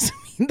stuff. It doesn't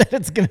mean that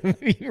it's going to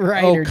be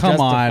right. Oh, or come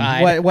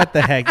justified. on! What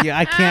the heck? Yeah,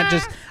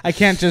 I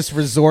can't just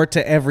resort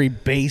to every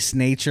base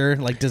nature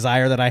like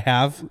desire that I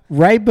have.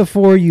 Right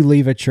before you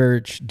leave a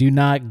church, do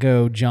not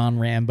go John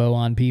Rambo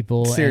on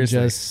people Seriously.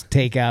 and just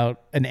take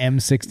out an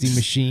M60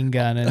 machine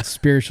gun and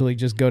spiritually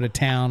just go to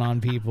town on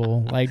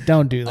people. Like,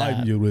 don't do that.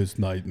 I'm your worst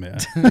nightmare.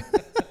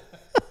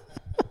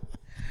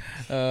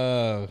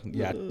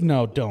 Yeah,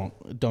 no,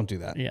 don't do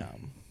that. Yeah.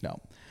 No.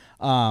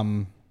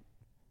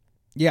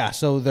 Yeah,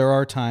 so there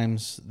are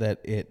times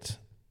that it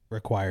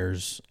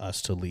requires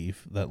us to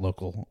leave that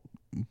local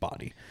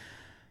body.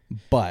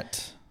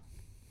 But,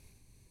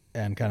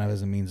 and kind of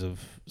as a means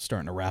of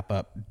starting to wrap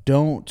up,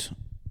 don't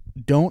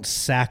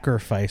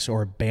sacrifice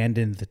or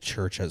abandon the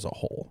church as a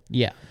whole.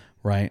 Yeah.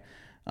 Right?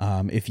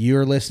 If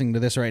you're listening to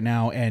this right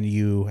now and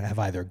you have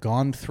either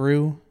gone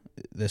through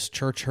this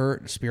church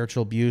hurt,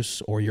 spiritual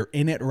abuse, or you're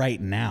in it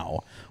right now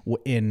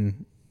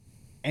in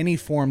any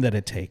form that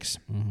it takes,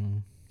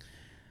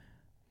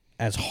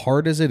 as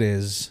hard as it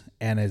is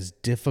and as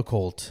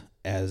difficult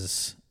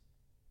as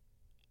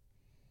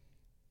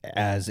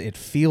it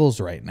feels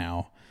right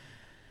now,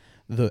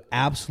 the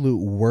absolute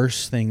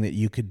worst thing that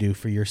you could do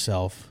for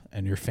yourself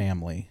and your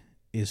family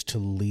is to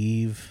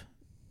leave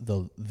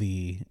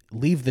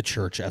the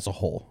church as a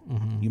whole.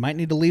 You might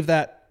need to leave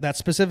that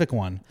specific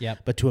one,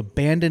 but to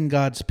abandon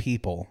God's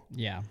people,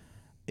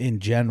 in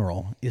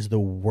general, is the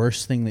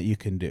worst thing that you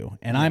can do.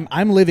 And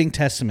I'm living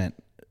testament,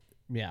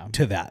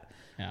 to that.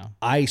 Yeah.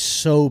 I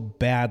so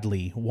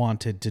badly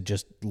wanted to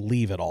just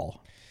leave it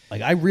all.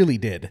 Like, I really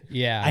did.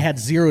 Yeah. I had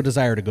zero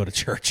desire to go to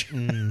church.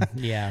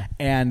 Yeah.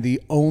 And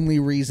the only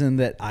reason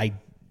that I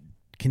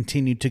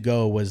continued to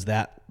go was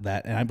that,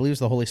 and I believe it's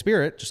the Holy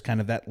Spirit, just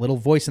kind of that little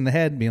voice in the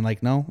head being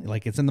like, no,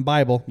 like, it's in the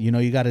Bible,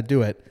 you got to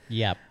do it.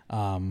 Yep.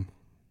 And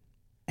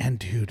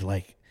dude,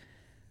 like,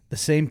 the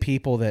same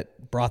people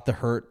that brought the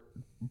hurt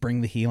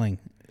bring the healing.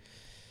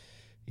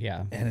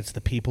 Yeah. And it's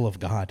the people of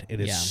God. It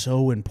is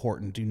so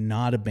important. Do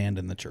not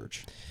abandon the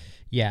church.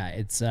 Yeah,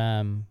 it's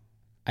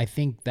I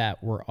think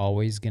that we're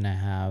always going to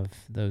have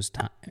those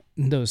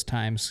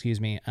times,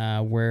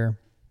 where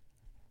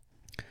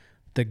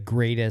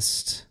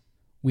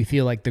we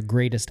feel like the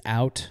greatest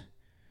out,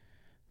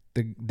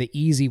 the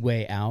easy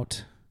way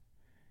out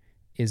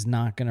is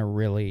not going to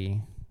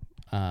really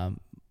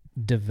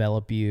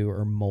develop you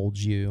or mold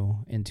you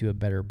into a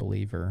better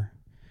believer.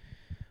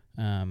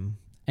 And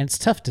it's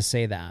tough to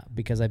say that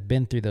because I've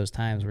been through those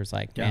times where it's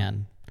like,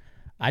 man,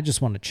 I just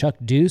want to chuck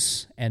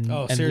deuce and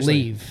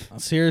leave.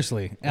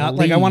 Seriously. I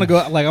want to go,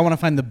 I want to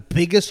find the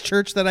biggest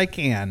church that I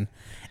can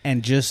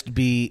and just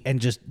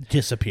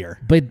disappear.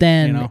 But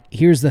then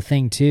here's the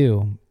thing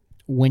too.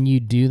 When you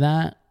do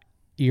that,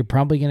 you're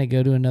probably going to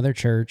go to another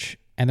church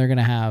and they're going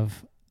to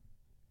have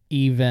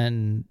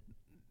even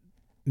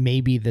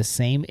maybe the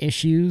same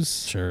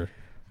issues. Sure.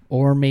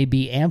 Or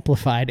maybe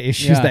amplified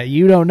issues that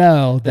you don't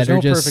know that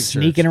are just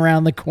sneaking church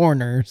around the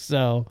corner.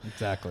 So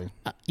exactly.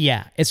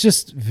 It's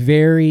just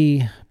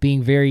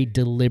being very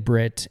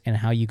deliberate in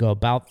how you go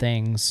about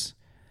things,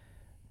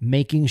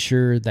 making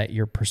sure that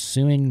you're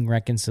pursuing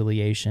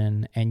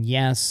reconciliation. And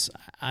yes,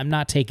 I'm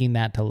not taking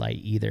that to light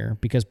either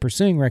because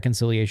pursuing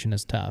reconciliation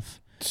is tough.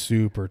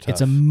 Super tough.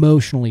 It's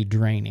emotionally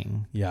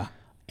draining. Yeah.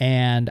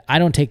 And I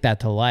don't take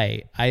that to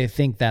light. I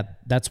think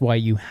that's why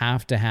you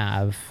have to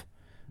have,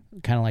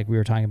 kind of like we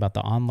were talking about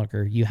the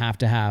onlooker, you have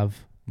to have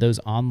those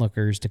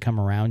onlookers to come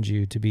around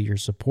you to be your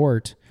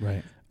support.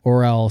 Right.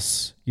 Or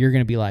else you're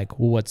going to be like,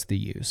 well, what's the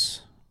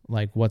use?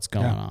 Like, what's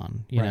going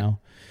on? You know?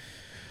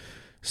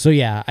 So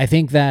yeah, I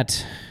think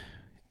that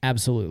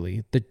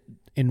absolutely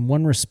in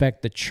one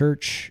respect, the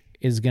church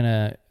is going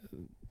to,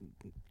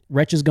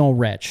 Wretch is going to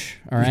retch.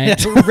 All right.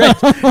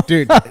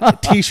 Dude,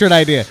 t-shirt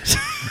idea.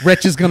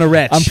 Wretch is going to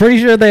retch. I'm pretty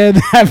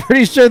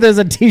sure there's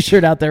a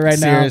t-shirt out there right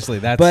now. Seriously.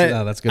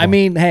 That's good. I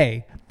mean,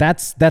 hey,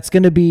 that's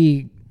going to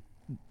be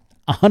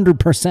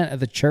 100% of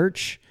the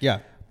church.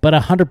 Yeah. But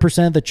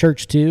 100% of the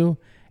church too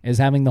is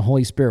having the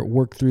Holy Spirit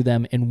work through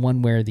them in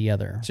one way or the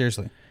other.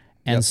 Seriously.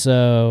 And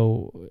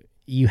so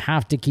you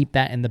have to keep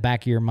that in the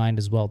back of your mind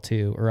as well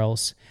too, or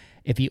else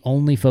if you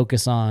only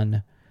focus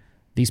on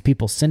these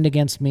people sinned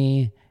against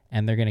me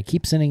and they're going to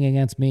keep sinning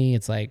against me,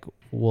 it's like,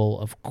 well,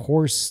 of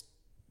course,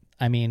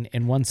 I mean,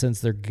 in one sense,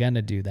 they're going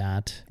to do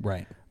that.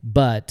 Right.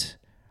 But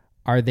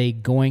are they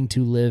going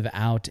to live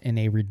out in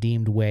a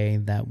redeemed way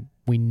that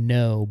we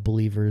know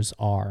believers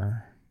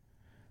are?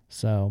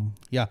 So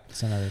yeah,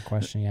 that's another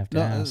question you have to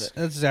ask.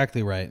 That's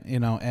exactly right.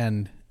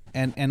 And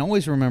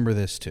always remember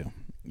this too.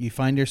 You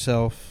find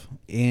yourself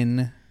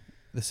in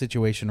the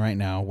situation right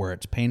now where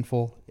it's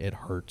painful, it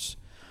hurts.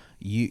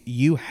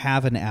 You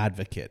have an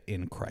advocate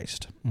in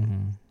Christ.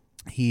 Mm-hmm.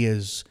 He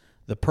is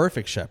the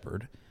perfect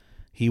shepherd.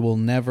 He will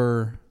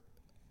never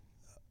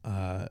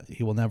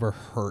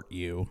hurt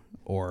you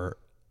or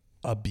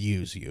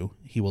abuse you.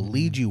 He will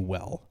lead you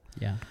well.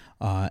 Yeah.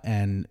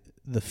 And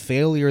the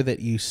failure that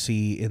you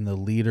see in the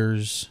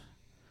leaders,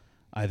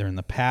 either in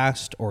the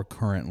past or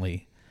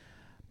currently,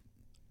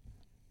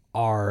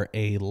 are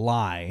a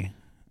lie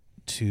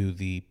to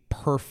the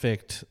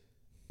perfect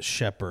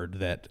shepherd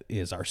that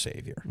is our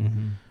Savior.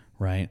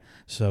 Right?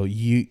 So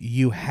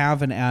you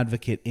have an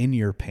advocate in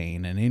your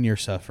pain and in your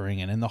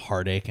suffering and in the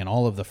heartache and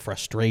all of the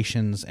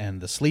frustrations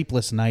and the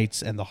sleepless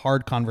nights and the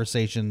hard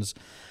conversations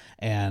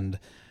and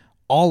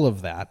all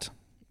of that.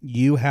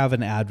 You have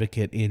an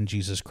advocate in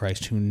Jesus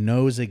Christ who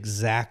knows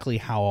exactly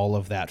how all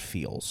of that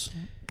feels.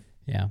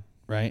 Yeah.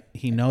 Right?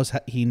 He knows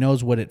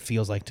what it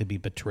feels like to be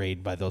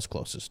betrayed by those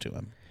closest to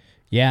him.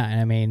 Yeah,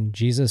 and I mean,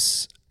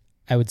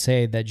 I would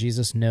say that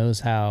Jesus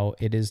knows how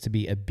it is to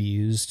be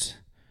abused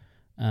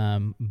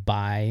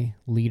by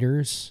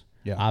leaders,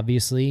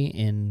 obviously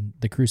in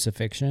the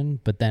crucifixion,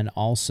 but then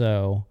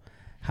also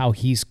how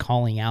he's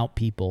calling out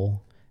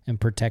people and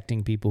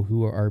protecting people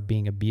who are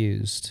being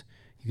abused.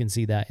 You can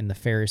see that in the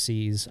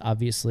Pharisees.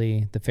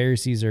 Obviously, the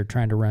Pharisees are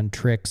trying to run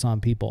tricks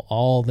on people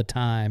all the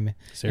time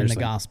in the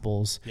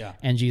Gospels. Yeah.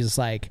 And Jesus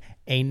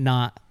ain't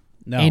none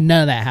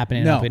of that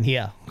happening up in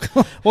here.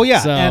 Well,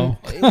 yeah.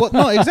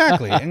 No,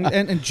 exactly.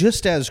 And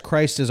just as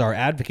Christ is our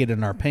advocate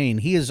in our pain,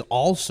 he is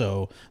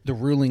also the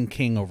ruling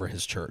king over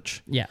his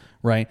church. Yeah.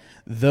 Right?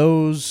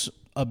 Those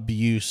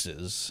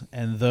abuses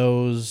and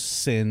those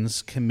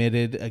sins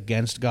committed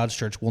against God's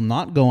church will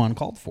not go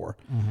uncalled for.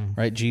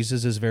 Right?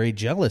 Jesus is very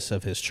jealous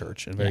of his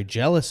church and very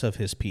jealous of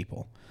his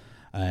people.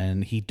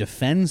 And he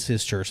defends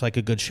his church like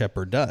a good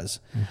shepherd does.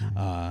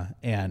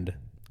 And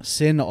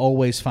sin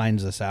always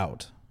finds us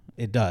out.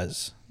 It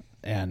does.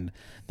 And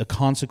the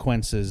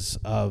consequences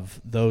of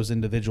those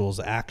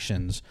individuals'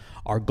 actions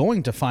are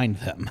going to find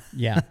them.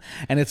 Yeah.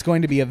 And it's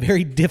going to be a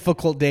very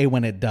difficult day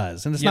when it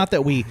does. And it's not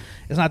that we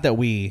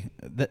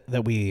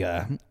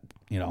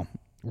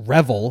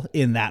revel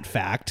in that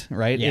fact,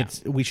 right? Yeah.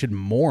 We should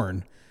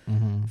mourn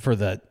for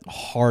the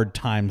hard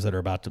times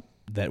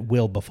that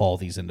will befall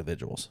these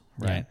individuals,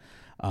 right?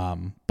 Yeah.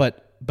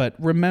 But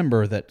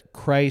remember that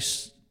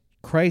Christ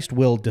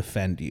will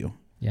defend you.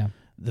 Yeah.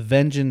 The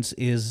vengeance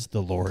is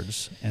the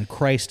Lord's, and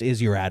Christ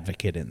is your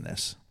advocate in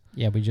this.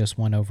 Yeah, we just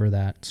went over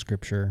that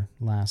scripture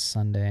last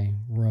Sunday,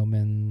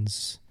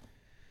 Romans,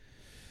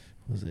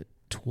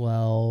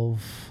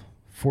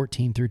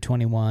 12:14 through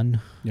 21.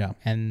 Yeah.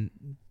 And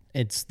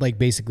it's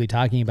basically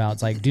talking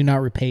about, it's do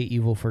not repay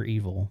evil for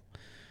evil.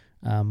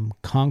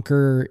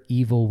 Conquer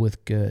evil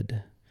with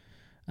good.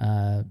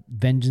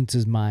 Vengeance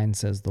is mine,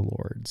 says the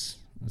Lord's.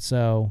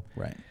 So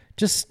right.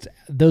 Just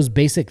those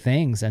basic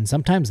things. And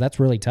sometimes that's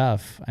really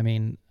tough. I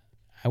mean,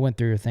 I went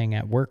through a thing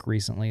at work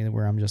recently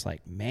where I'm just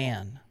like,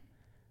 man,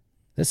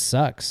 this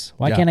sucks.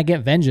 Why can't I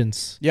get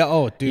vengeance? Yeah.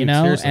 Oh, dude.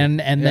 Seriously. And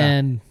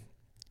then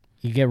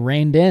you get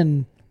reined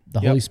in. The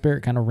Yep. Holy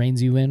Spirit kind of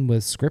reins you in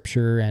with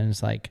scripture. And it's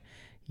slaps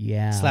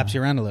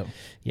you around a little.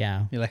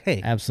 Yeah. You're like,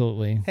 hey.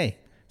 Absolutely. Hey.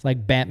 It's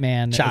like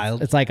Batman.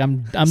 Child. It's like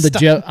I'm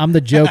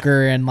the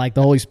Joker, and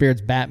the Holy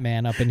Spirit's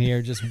Batman up in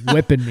here, just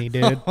whipping me,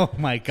 dude. Oh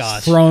my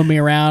gosh, throwing me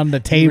around the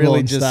table. You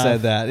really and just stuff.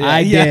 said that. Yeah,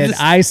 I did.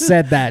 I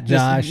said that,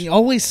 Josh. You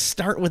always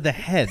start with the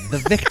head. The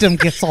victim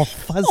gets all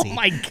fuzzy. Oh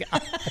my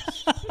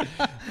gosh.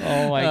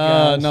 Oh my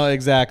gosh. No,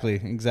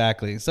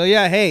 exactly. So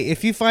yeah, hey,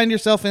 if you find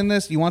yourself in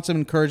this, you want some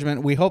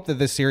encouragement. We hope that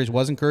this series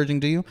was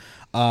encouraging to you.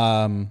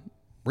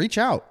 Reach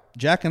out.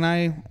 Jack and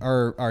I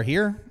are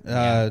here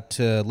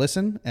to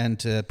listen and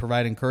to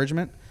provide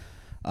encouragement.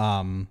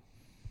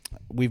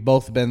 We've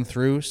both been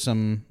through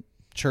some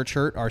church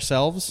hurt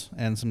ourselves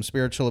and some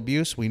spiritual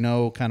abuse. We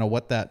know kind of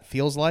what that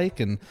feels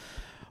like and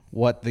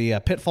what the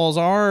pitfalls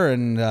are.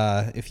 And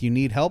if you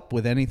need help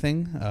with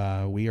anything,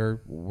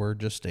 we're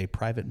just a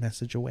private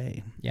message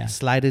away. Yeah.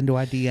 Slide into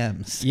our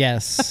DMs.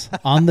 Yes.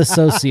 On the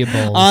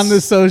sociables. On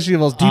the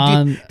sociables. Do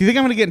you think I'm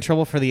going to get in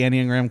trouble for the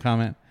Enneagram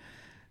comment?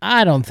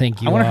 I don't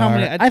think you are. I wonder how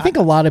many. I think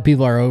a lot of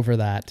people are over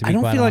that. I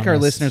don't feel like our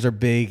listeners are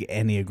big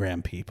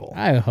Enneagram people.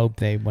 I hope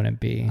they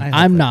wouldn't be.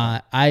 I'm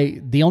not.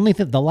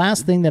 The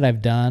last thing that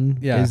I've done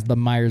is the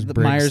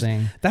Myers-Briggs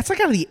thing. That's out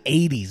of the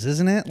 80s,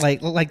 isn't it?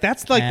 Like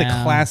that's the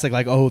classic.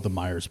 The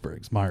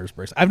Myers-Briggs.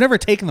 I've never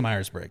taken the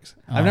Myers-Briggs.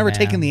 I've never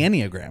taken the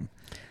Enneagram.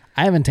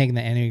 I haven't taken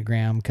the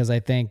Enneagram because I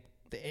think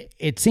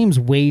it seems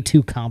way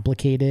too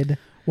complicated.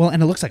 Well,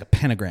 and it looks like a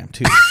pentagram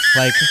too.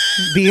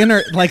 the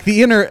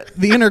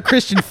inner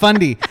Christian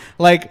fundy,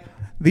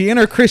 the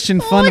inner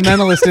Christian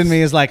fundamentalist in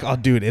me is like, oh,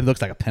 dude, it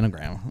looks like a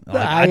pentagram.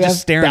 I'm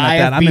just staring at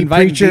that. I'm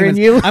inviting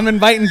demons. I'm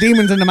inviting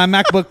demons into my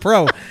MacBook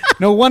Pro.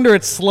 No wonder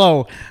it's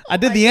slow. I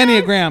did the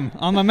Enneagram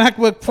on my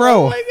MacBook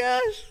Pro. Oh my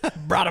gosh!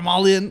 Brought them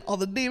all in, all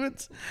the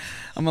demons.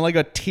 I'm like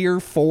a tier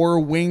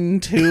 4 wing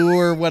 2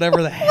 or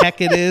whatever the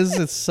heck it is.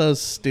 It's so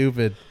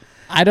stupid.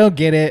 I don't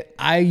get it.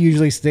 I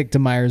usually stick to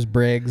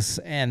Myers-Briggs,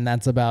 and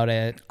that's about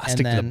it. I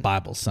stick to the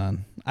Bible,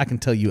 son. I can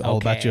tell you all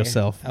about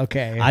yourself.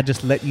 Okay. I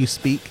just let you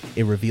speak.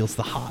 It reveals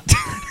the heart.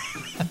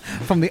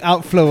 From the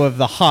outflow of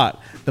the heart,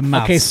 the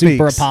mouth speaks.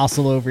 Super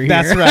apostle over here.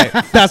 That's right.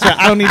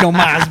 I don't need no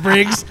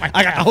Myers-Briggs.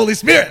 I got the Holy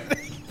Spirit.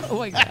 Oh,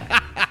 my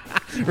God.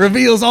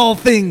 Reveals all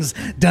things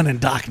done in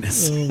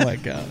darkness. Oh, my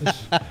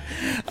gosh.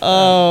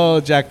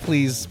 Oh, Jack,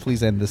 please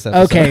end this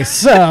episode. Okay,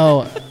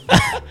 so...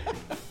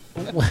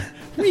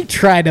 We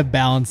try to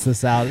balance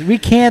this out. We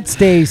can't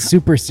stay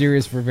super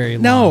serious for very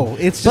long. No,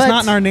 it's just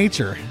not in our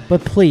nature.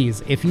 But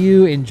please, if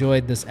you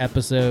enjoyed this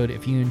episode,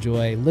 if you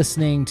enjoy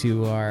listening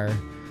to our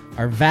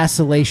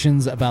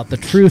vacillations about the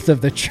truth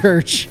of the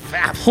church,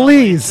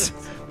 please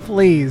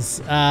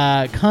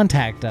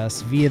contact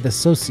us via the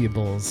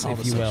sociables,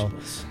 if you will.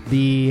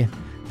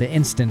 The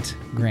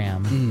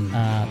Instagram,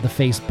 the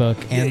Facebook,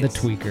 and the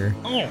Tweaker.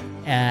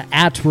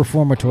 At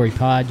Reformatory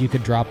Pod, you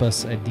could drop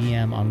us a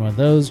DM on one of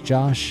those.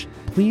 Josh,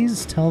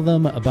 please tell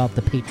them about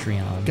the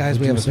Patreon. Guys,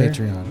 we have a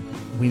Patreon.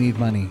 We need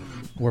money.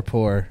 We're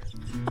poor.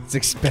 It's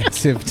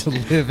expensive to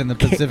live in the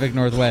Pacific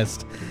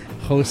Northwest.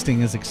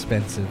 Hosting is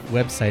expensive.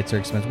 Websites are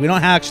expensive. We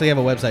don't actually have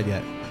a website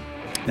yet.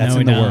 That's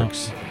in the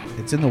works.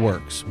 It's in the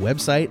works.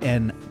 Website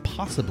and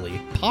possibly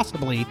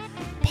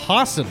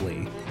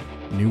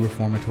new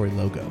reformatory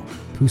logo.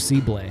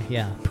 Possible,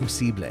 yeah.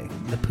 Possible.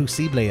 The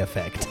possible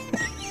effect.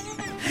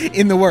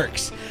 In the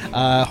works. Hopefully,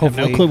 I have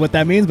no clue what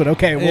that means, but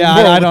okay. We'll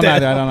I don't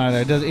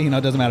either. It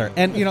doesn't matter.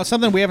 And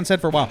something we haven't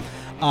said for a while.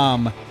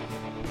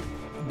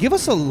 Give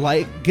us a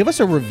like. Give us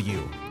a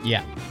review.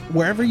 Yeah.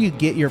 Wherever you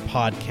get your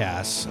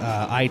podcasts,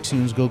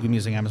 iTunes, Google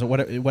Music, Amazon,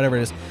 whatever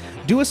it is,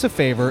 do us a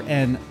favor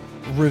and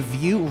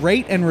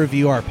rate and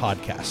review our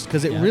podcast,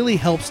 because it really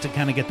helps to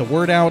kind of get the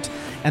word out.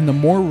 And the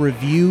more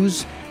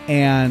reviews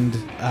and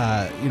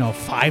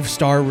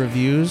 5-star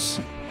reviews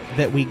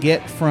that we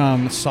get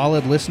from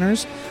solid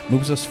listeners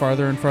moves us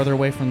farther and farther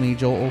away from the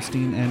Joel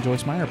Osteen and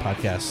Joyce Meyer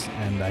podcasts.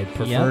 And I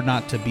prefer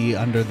not to be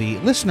under the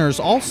listeners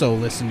also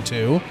listen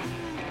to.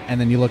 And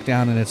then you look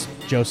down and it's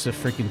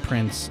Joseph freaking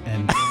Prince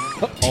and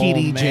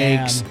T.D.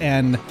 Jakes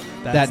and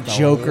that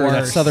Joker,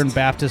 that Southern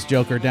Baptist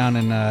Joker down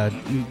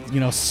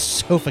in,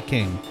 Sofa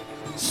King.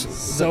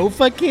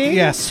 Sofa King?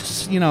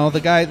 Yes.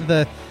 The guy,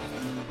 the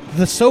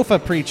sofa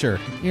preacher.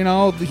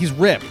 He's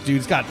ripped,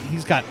 dude.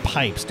 He's got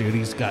pipes, dude.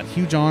 He's got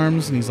huge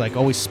arms and he's like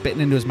always spitting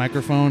into his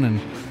microphone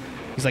and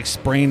he's like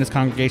spraying his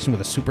congregation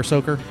with a super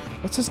soaker.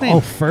 What's his name?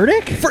 Oh,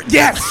 Furtick?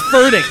 Yes,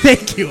 Furtick.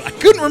 Thank you. I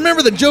couldn't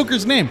remember the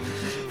Joker's name.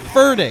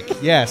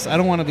 Furtick. Yes, I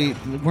don't want to be.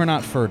 We're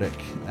not Furtick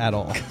at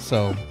all.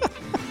 So,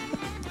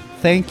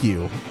 thank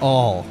you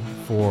all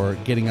for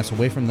getting us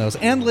away from those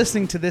and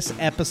listening to this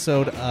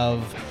episode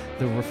of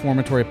the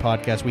Reformatory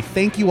Podcast. We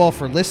thank you all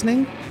for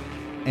listening,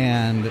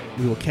 and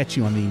we will catch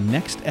you on the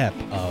next ep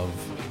of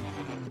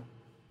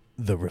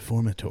the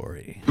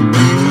Reformatory.